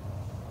story.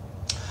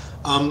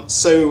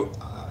 So,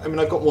 I mean,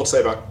 I've got more to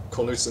say about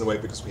Cornutus in a way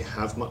because we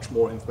have much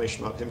more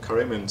information about him.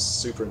 Chaeremon's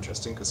super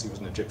interesting because he was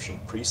an Egyptian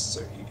priest,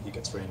 so he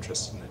gets very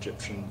interested in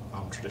Egyptian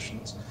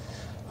traditions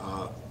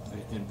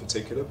in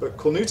particular. But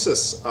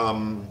Cornutus,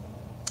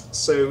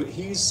 so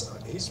he's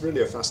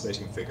really a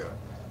fascinating figure.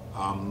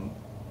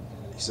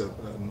 He's a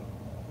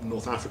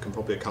North African,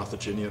 probably a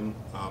Carthaginian,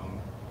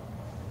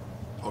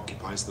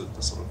 occupies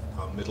the sort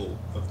of middle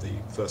of the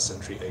 1st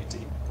century AD,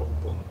 probably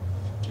born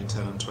between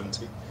 10 and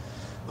 20.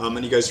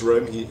 And he goes to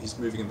Rome. He's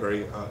moving in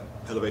very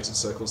elevated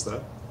circles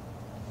there.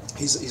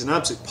 He's an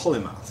absolute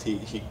polymath.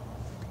 He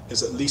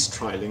is at least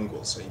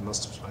trilingual, so he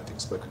must have, I think,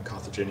 spoken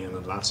Carthaginian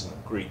and Latin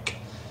and Greek.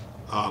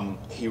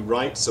 He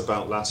writes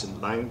about Latin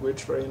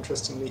language, very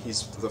interestingly.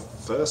 He's the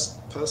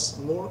first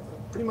person,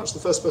 pretty much the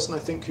first person, I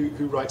think,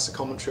 who writes a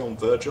commentary on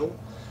Virgil.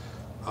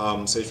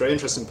 So he's very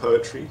interested in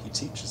poetry. He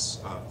teaches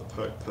the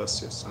poet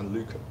Persius and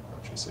Lucan,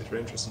 actually, so he's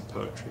very interested in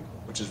poetry,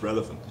 which is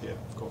relevant here,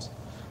 of course.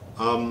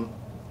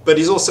 But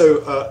he's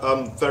also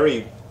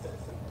very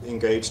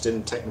engaged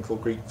in technical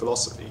Greek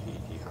philosophy.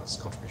 He has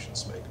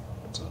contributions to make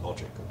to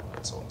logic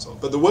and so on and so on.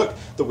 But the work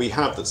that we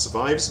have that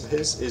survives of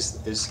his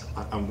is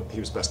he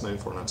was best known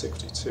for in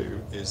Antiquity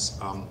too, is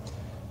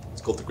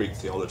it's called the Greek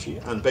theology,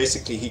 and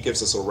basically he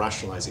gives us a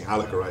rationalizing,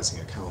 allegorizing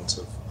account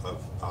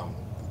of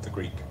the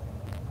Greek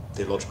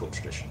theological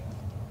tradition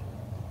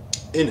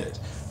in it,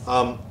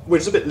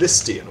 which is a bit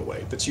listy in a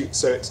way, but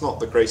so it's not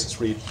the greatest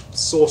read,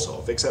 sort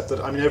of, except that,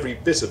 I mean, every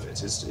bit of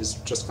it is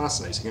just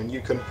fascinating,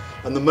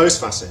 and the most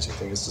fascinating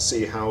thing is to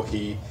see how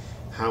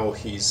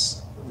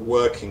he's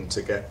working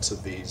to get to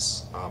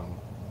these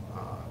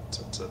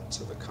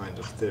to the kind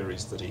of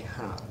theories that he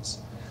has.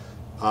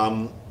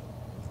 And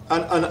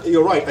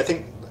you're right, I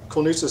think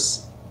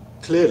Cornutus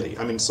clearly,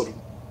 I mean, sort of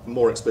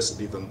more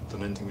explicitly than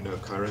anything we know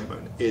of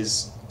Chaeremon,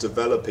 is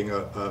developing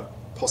a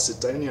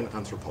Posidonian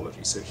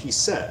anthropology. So he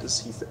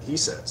says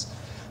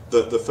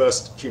that the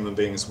first human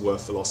beings were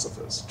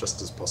philosophers,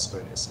 just as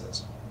Posidonius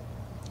says.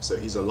 So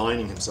he's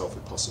aligning himself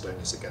with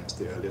Posidonius against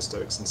the earlier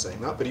Stoics and saying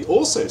that. But he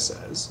also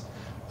says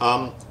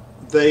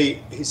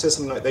he says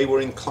something like they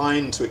were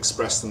inclined to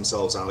express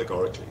themselves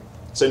allegorically.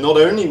 So not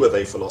only were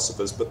they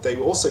philosophers, but they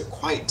were also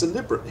quite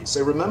deliberately.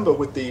 So remember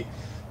with the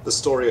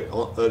story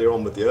earlier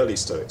on with the early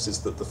Stoics is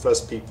that the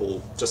first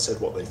people just said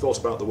what they thought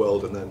about the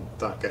world, and then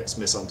that gets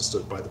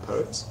misunderstood by the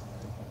poets.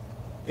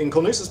 In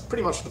Cornutus,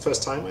 pretty much for the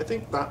first time, I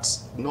think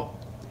that's not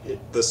it.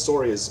 The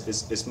story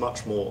is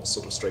much more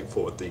sort of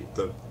straightforward.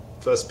 The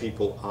first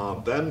people are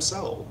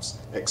themselves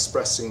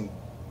expressing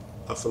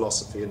a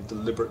philosophy in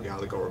deliberately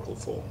allegorical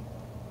form.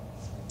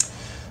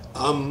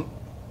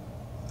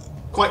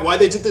 Quite why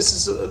they did this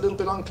is a little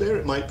bit unclear.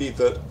 It might be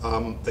that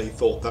they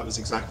thought that was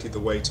exactly the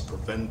way to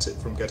prevent it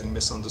from getting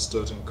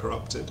misunderstood and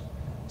corrupted.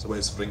 It's a way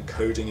of sort of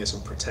encoding it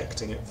and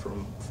protecting it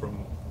from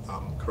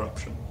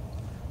corruption.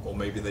 Or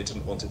maybe they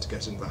didn't want it to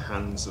get into the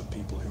hands of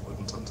people who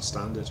wouldn't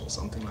understand it or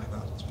something like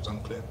that. It's a bit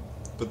unclear.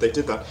 But they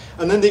did that.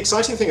 And then the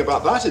exciting thing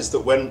about that is that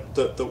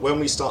when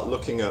we start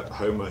looking at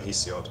Homer,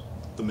 Hesiod,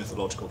 the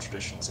mythological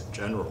traditions in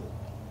general,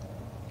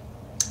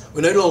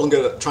 we're no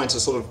longer trying to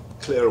sort of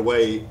clear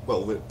away,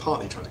 well, we're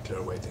partly trying to clear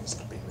away things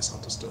that have been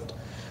misunderstood.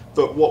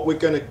 But what we're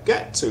going to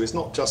get to is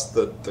not just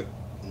the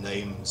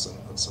names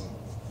and some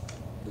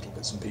little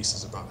bits and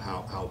pieces about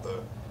how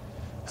the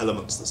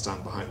elements that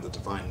stand behind the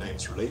divine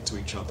names relate to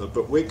each other,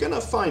 but we're going to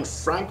find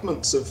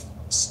fragments of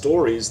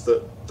stories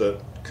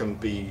that can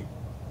be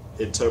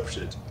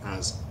interpreted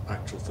as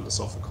actual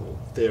philosophical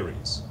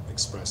theories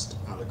expressed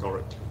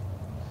allegorically.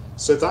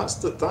 So that's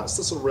the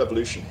sort of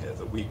revolution here,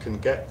 that we can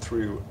get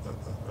through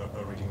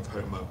a reading of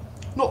Homer.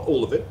 Not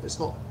all of it. It's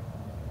not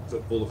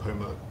that all of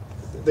Homer.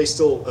 They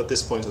still, at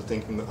this point, are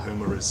thinking that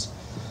Homer is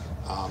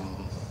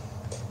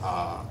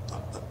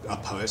a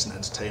poet, an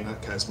entertainer,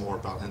 cares more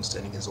about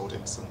entertaining his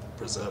audience than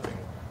preserving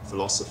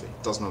philosophy.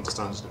 Doesn't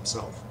understand it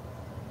himself.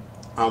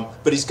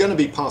 But he's going to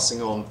be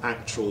passing on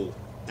actual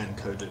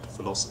encoded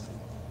philosophy.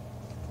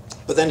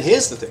 But then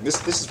here's the thing.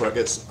 This is where it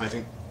gets, I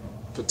think,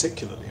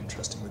 particularly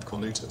interesting with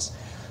Cornutus.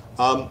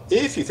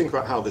 If you think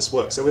about how this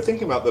works, so we're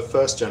thinking about the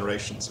first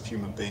generations of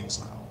human beings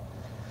now,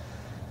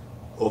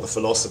 or the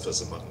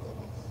philosophers among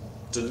them,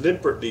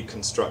 deliberately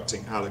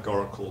constructing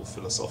allegorical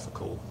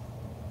philosophical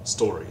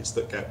stories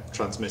that get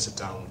transmitted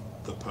down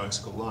the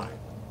poetical line.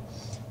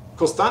 Of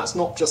course, that's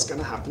not just going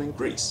to happen in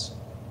Greece.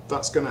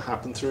 That's going to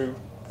happen through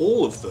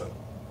all of the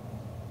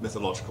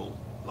mythological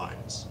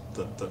lines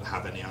that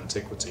have any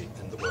antiquity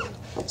in the world.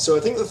 So I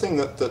think the thing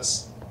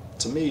that's,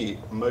 to me,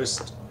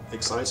 most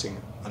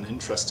exciting and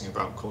interesting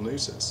about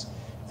Cornutus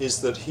is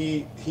that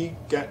he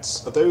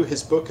gets, although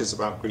his book is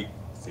about Greek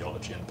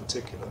theology in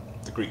particular,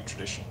 the Greek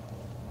tradition,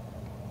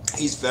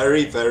 he's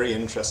very, very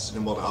interested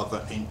in what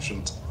other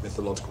ancient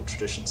mythological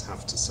traditions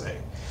have to say.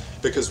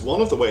 Because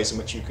one of the ways in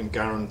which you can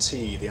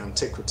guarantee the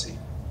antiquity,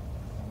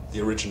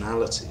 the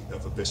originality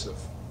of a bit of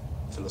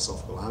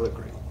philosophical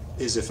allegory,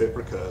 is if it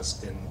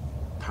recurs in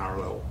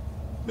parallel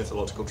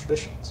mythological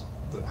traditions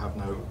that have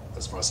no,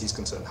 as far as he's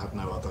concerned, have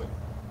no other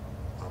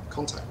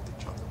contact with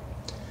each other.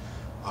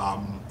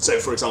 So,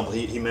 for example,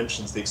 he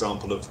mentions the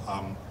example of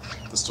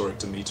the story of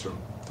Demeter and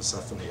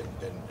Persephone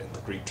in the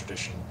Greek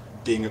tradition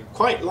being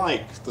quite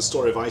like the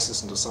story of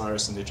Isis and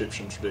Osiris in the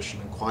Egyptian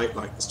tradition, and quite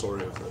like the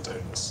story of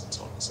Adonis and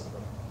so on and so on.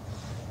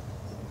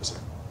 It was a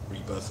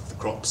rebirth of the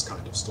crops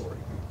kind of story.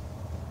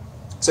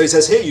 So he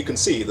says here you can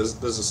see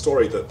there's a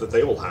story that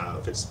they all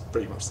have. It's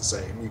pretty much the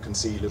same. You can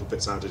see little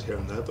bits added here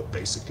and there, but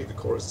basically the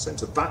core is the same.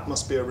 So that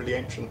must be a really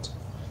ancient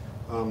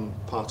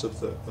part of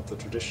the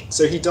tradition.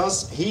 So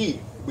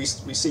we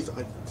see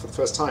for the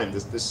first time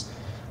this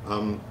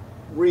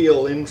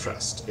real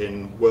interest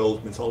in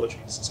world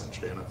mythologies,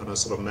 essentially, and a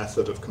sort of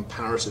method of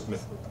comparative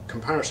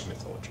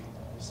mythology,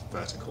 is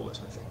fair to call it,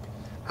 I think,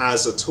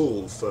 as a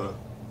tool for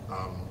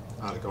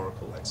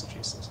allegorical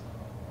exegesis.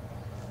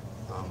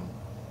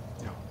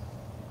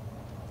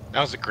 That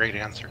was a great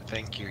answer.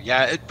 Thank you.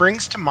 Yeah, it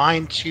brings to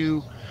mind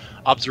two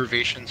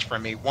observations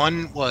from me.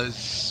 One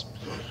was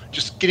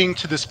just getting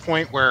to this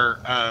point where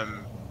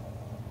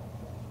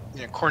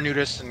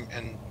Cornutus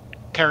and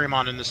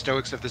Chaeremon and the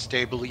Stoics of this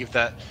day believe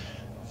that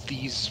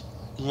these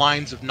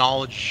lines of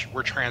knowledge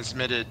were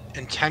transmitted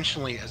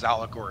intentionally as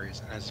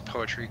allegories and as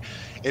poetry.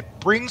 It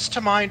brings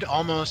to mind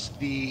almost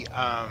the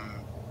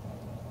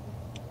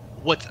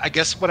what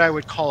I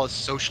would call a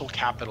social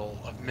capital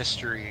of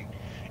mystery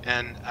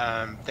and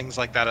things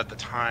like that at the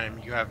time.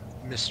 You have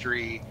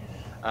mystery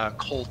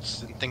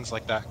cults and things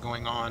like that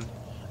going on.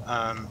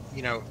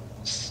 You know,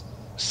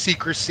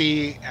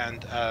 secrecy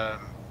and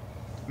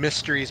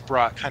mysteries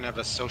brought kind of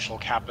a social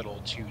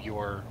capital to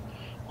your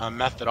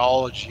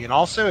methodology, and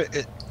also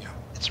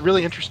it's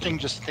really interesting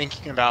just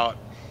thinking about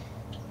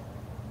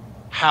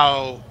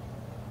how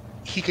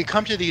he could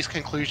come to these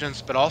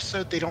conclusions, but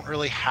also they don't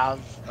really have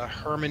a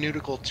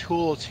hermeneutical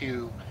tool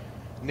to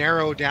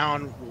narrow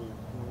down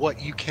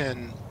what you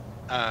can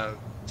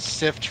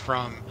sift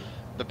from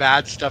the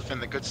bad stuff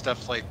and the good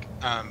stuff. Like,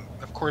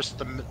 of course,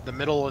 the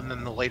middle and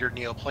then the later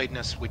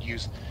Neoplatonists would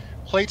use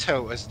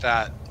Plato as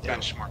that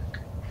benchmark.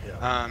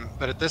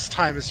 But at this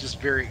time, it's just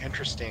very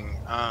interesting.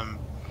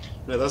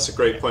 No, that's a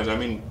great point. I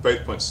mean,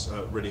 both points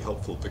are really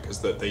helpful because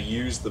they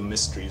use the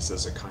mysteries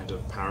as a kind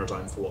of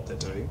paradigm for what they're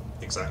doing.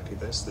 Exactly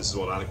this. This is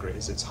what allegory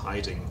is. It's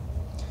hiding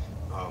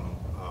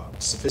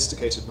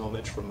sophisticated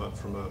knowledge from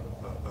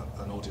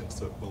an audience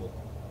that will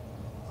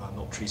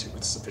not treat it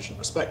with sufficient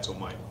respect, or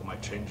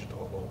might change it,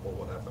 or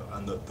whatever.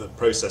 And the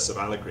process of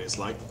allegory is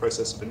like the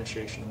process of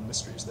initiation in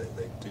mysteries.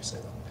 They do say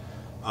that.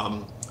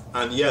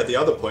 And yeah, the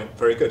other point,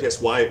 very good.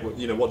 Yes, why?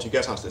 You know, what do you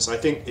get out of this? I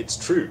think it's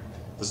true.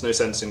 There's no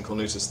sense in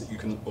Cornutus that you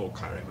can, or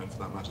Chairemon for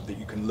that matter, that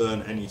you can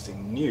learn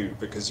anything new,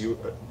 because you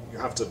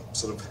have to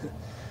sort of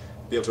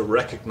be able to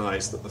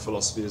recognize that the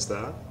philosophy is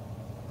there,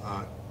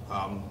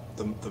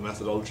 the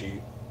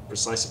methodology,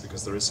 precisely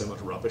because there is so much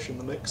rubbish in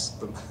the mix.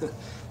 The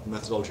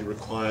methodology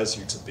requires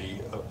you to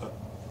be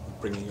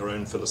bringing your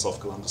own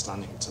philosophical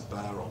understanding to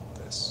bear on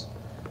this.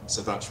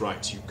 So that's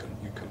right. You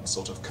can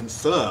sort of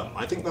confirm.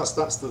 I think that's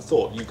the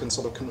thought. You can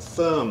sort of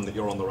confirm that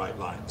you're on the right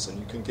lines, and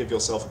you can give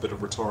yourself a bit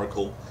of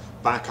rhetorical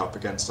backup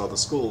against other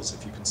schools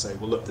if you can say,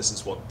 well, look, this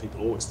is what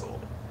people always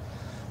thought.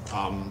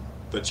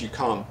 But you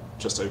can't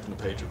just open a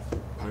page of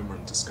Homer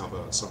and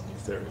discover some new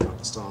theory about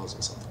the stars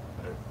or something.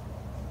 No.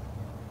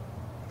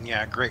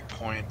 Yeah, great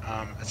point.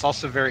 It's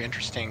also very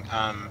interesting.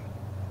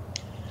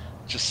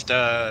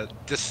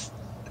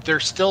 They're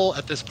still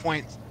at this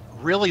point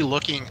really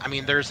looking. I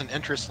mean, there's an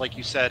interest, like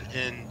you said,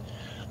 in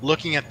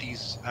looking at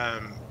these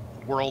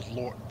world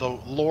lore, the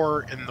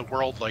lore in the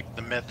world, like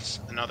the myths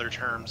in other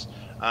terms.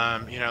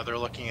 You know, they're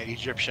looking at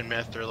Egyptian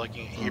myth, they're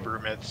looking at Hebrew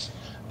myths,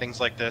 things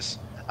like this.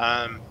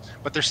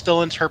 But they're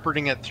still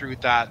interpreting it through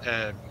that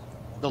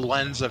the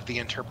lens of the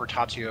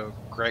Interpretatio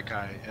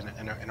Graecae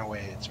in a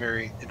way. It's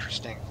very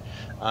interesting.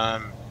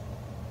 I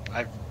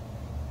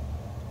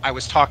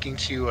was talking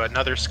to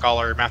another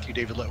scholar, Matthew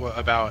David Litwa,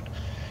 about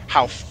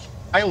how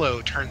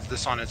Philo turns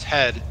this on its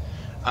head,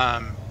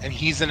 and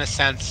he's in a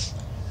sense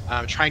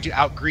trying to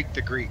out-Greek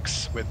the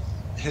Greeks with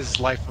his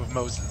life of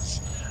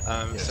Moses.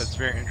 Yes. So it's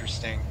very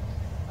interesting.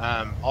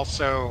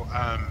 Also,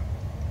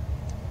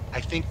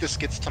 I think this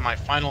gets to my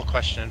final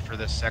question for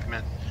this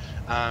segment.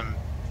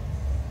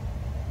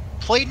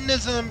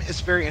 Platonism is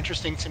very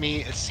interesting to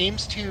me. It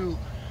seems to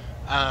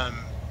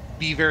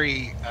be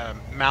very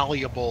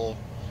malleable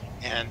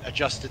and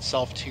adjust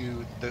itself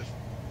to the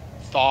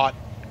thought,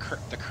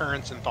 the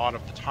currents and thought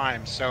of the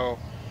time. So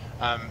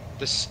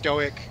the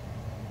Stoic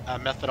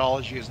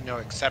methodology is no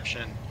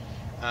exception.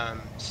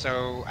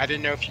 So I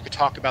didn't know if you could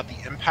talk about the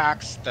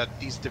impacts that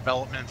these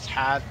developments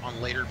had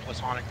on later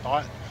Platonic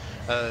thought,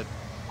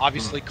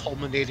 obviously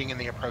culminating in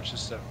the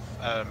approaches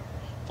of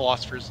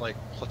philosophers like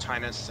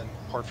Plotinus and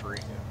Porphyry.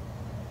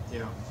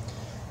 Yeah.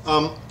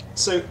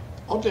 So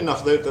oddly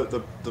enough,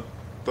 the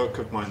book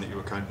of mine that you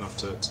were kind enough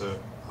to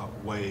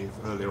wave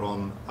earlier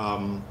on,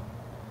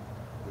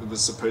 it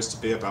was supposed to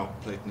be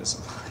about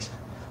Platonism. I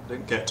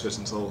didn't get to it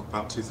until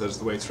about 2/3 of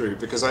the way through,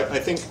 because I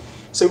think,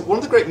 so one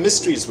of the great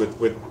mysteries with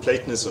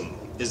Platonism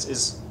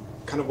is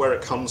kind of where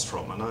it comes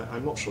from, and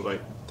I'm not sure I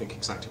think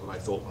exactly what I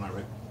thought when I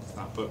wrote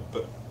that,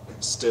 but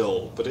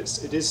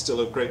it is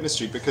still a great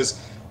mystery, because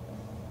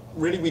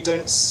really we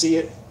don't see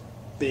it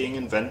being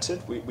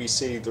invented. We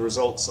see the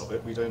results of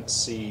it, we don't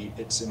see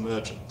its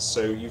emergence.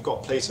 So you've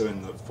got Plato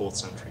in the 4th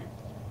century,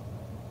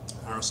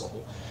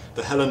 Aristotle,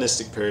 the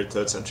Hellenistic period,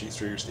 3rd century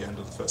through to the end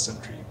of the 1st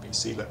century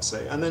BC, let's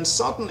say, and then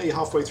suddenly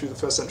halfway through the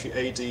 1st century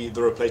AD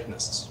there are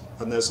Platonists,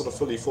 and they're sort of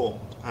fully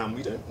formed, and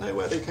we don't know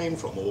where they came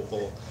from, or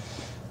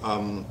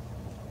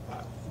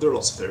there are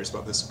lots of theories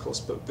about this, of course,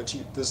 but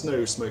there's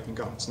no smoking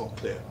gun, it's not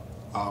clear.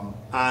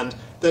 And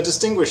they're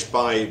distinguished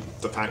by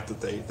the fact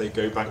that they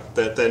go back,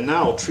 they're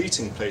now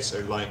treating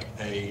Plato like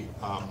a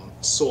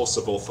source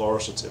of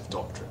authoritative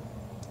doctrine,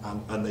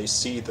 and they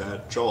see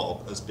their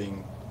job as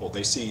being, or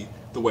they see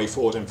the way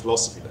forward in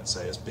philosophy, let's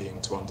say, as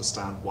being to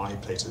understand why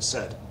Plato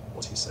said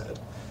what he said.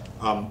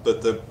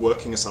 But the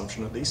working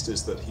assumption, at least,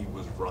 is that he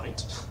was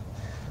right.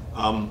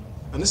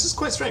 And this is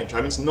quite strange. I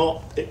mean,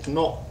 it's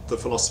not the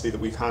philosophy that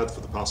we've had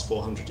for the past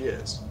 400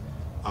 years.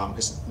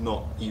 It's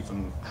not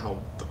even how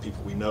the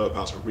people we know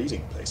about are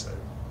reading Plato,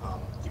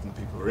 even the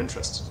people who are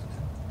interested in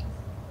him.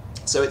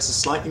 So it's a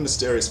slightly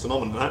mysterious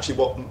phenomenon. And actually,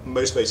 what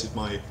motivated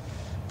my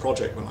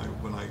project when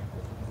I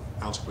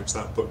out of which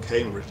that book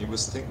came originally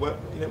was to think, well,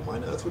 why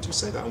on earth would you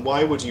say that, and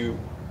why would you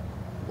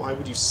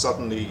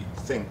suddenly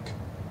think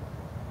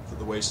that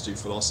the way to do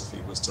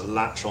philosophy was to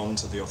latch on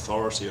to the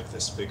authority of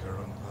this figure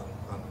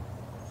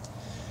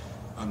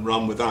and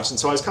run with that? And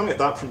so I was coming at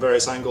that from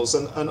various angles,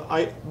 and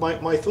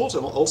my thought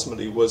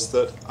ultimately was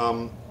that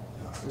I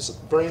was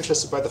very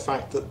interested by the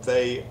fact that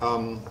they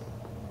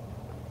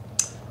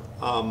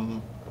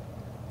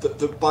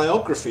the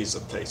biographies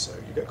of Plato,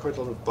 you get quite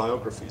a lot of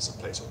biographies of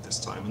Plato at this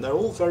time, and they're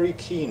all very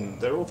keen,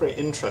 they're all very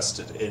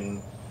interested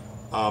in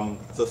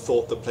the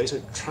thought that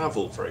Plato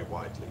travelled very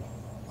widely,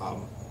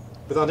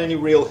 without any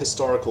real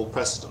historical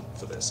precedent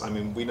for this. I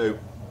mean, we know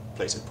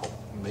Plato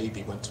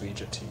maybe went to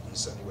Egypt, he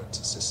certainly went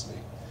to Sicily,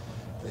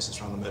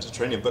 places around the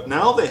Mediterranean, but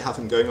now they have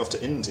him going off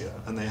to India,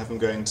 and they have him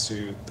going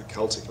to the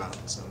Celtic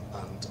lands and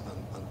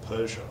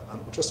Persia,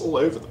 and just all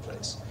over the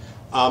place,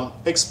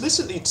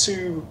 explicitly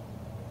to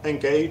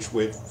engage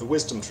with the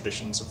wisdom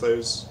traditions of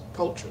those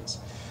cultures.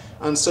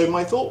 And so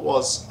my thought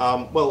was,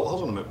 well,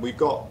 hold on a minute, we've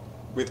got,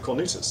 with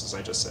Cornutus, as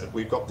I just said,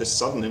 we've got this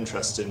sudden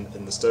interest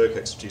in the Stoic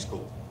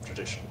exegetical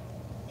tradition,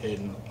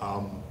 in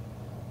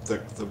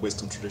the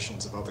wisdom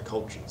traditions of other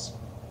cultures,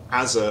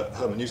 as a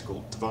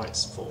hermeneutical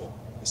device for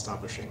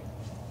establishing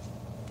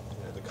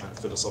the kind of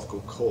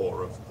philosophical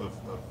core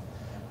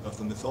of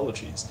the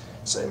mythologies.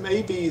 So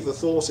maybe the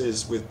thought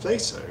is with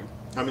Plato,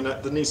 I mean,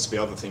 there needs to be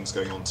other things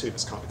going on too,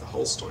 this can't be the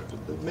whole story,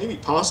 but maybe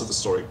part of the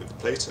story with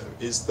Plato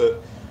is that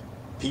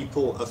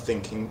people are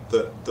thinking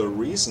that the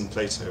reason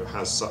Plato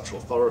has such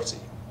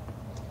authority,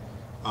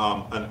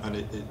 and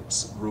it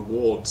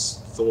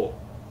rewards thought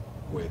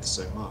with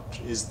so much,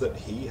 is that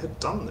he had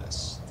done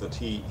this, that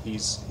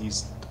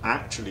he's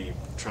actually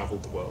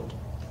travelled the world,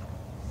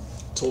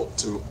 taught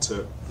to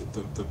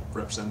the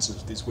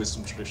representatives of these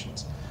wisdom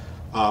traditions,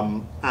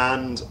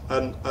 and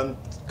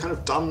kind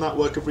of done that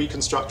work of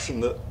reconstruction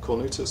that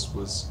Cornutus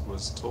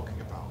was talking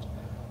about,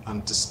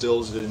 and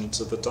distilled it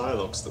into the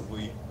dialogues that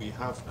we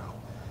have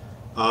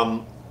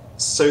now.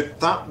 So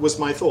that was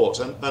my thought,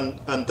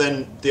 and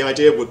then the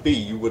idea would be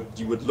you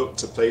would look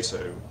to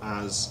Plato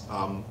as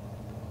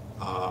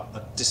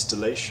a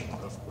distillation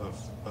of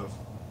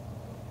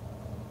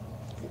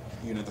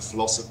the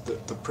philosophy,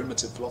 the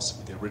primitive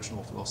philosophy, the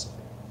original philosophy.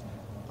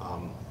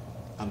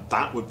 And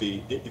that would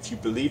be, if you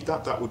believe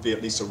that, that would be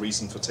at least a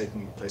reason for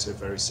taking Plato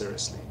very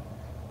seriously,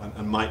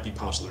 and might be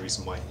part of the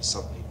reason why he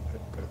suddenly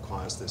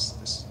acquires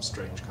this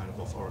strange kind of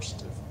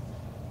authoritative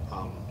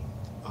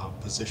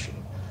position.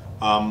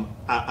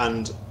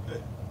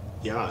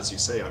 Yeah, as you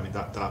say, I mean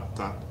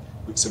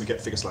so we get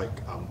figures like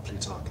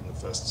Plutarch in the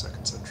 1st and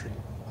 2nd century,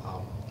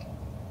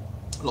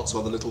 lots of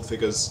other little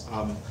figures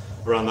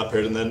around that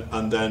period,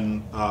 and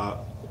then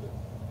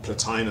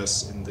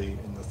Plotinus in the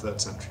 3rd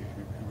century,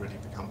 who really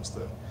becomes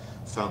the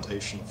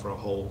foundation for a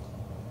whole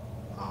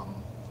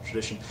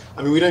tradition.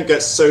 I mean, we don't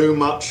get so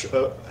much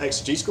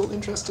exegetical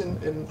interest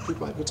in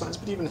people like Plotinus,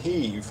 but even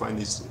you find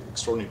these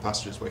extraordinary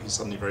passages where he's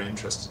suddenly very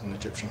interested in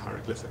Egyptian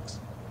hieroglyphics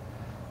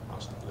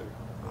out of the blue.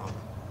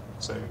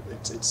 So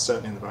it's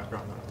certainly in the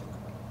background there, I think.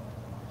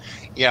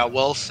 Yeah,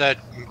 well said.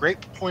 Great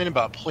point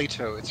about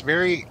Plato. It's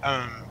very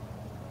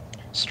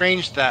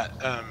strange that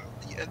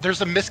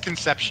there's a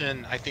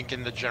misconception, I think,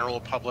 in the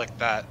general public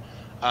that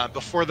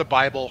before the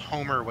Bible,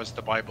 Homer was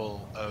the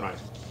Bible of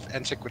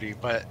Antiquity.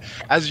 But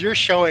as you're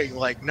showing,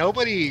 like,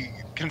 nobody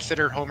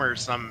considered Homer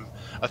some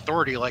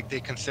authority like they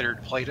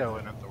considered Plato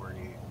an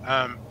authority.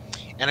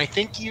 And I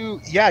think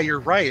you're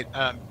right.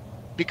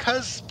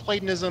 Because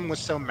Platonism was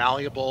so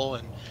malleable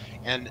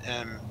and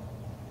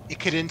it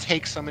could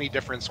intake so many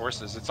different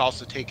sources, it's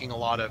also taking a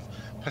lot of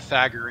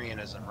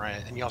Pythagoreanism,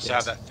 right? And you also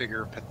have that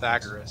figure of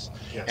Pythagoras.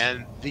 Yes.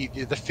 And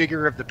the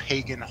figure of the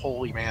pagan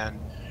holy man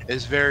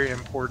is very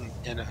important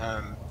in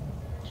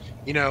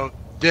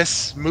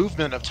this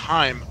movement of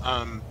time.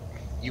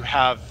 You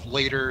have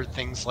later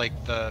things like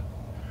the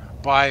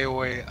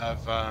bioi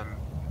of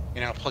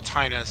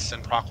Plotinus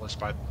and Proclus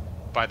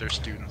by their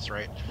students,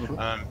 right?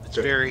 Mm-hmm. It's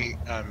very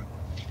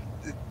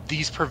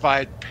these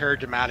provide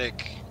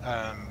paradigmatic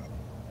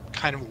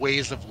kind of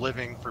ways of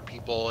living for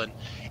people,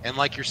 and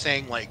like you're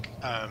saying, like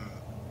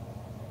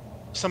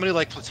somebody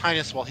like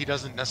Plotinus, while he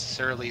doesn't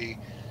necessarily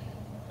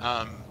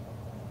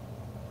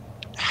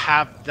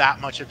have that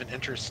much of an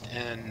interest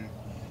in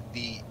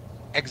the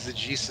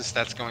exegesis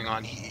that's going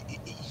on,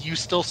 you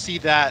still see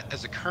that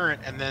as a current,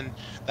 and then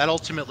that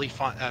ultimately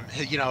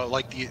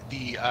like the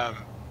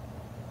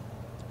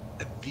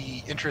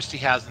interest he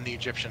has in the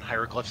Egyptian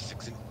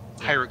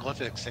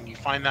hieroglyphics, and you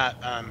find that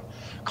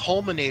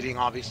culminating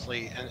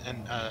obviously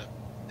in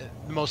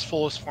the most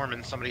fullest form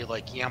in somebody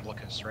like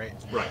Iamblichus, right?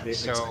 Right.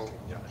 So exactly.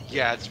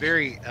 yeah, it's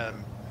very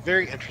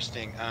very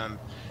interesting.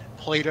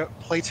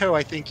 Plato,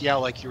 I think,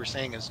 like you were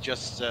saying, is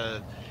just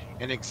an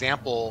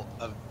example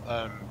of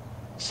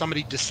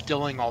somebody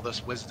distilling all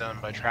this wisdom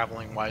by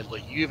traveling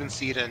widely. You even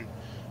see it in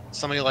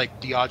somebody like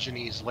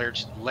Diogenes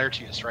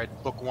Laertius, right?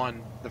 Book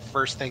 1, the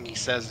first thing he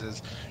says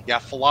is,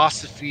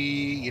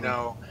 philosophy,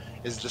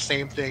 is the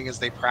same thing as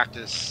they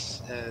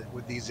practice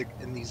with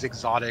in these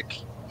exotic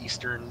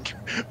Eastern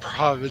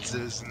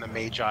provinces and the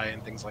Magi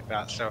and things like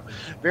that. So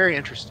very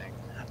interesting.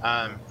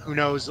 Who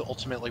knows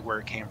ultimately where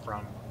it came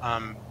from?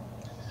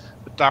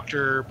 But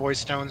Dr.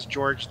 Boystones,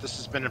 George, this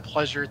has been a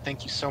pleasure.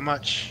 Thank you so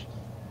much.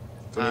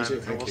 For me too,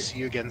 And thank we'll you. see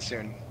you again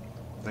soon.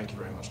 Thank you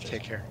very much, Jake.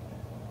 Take care.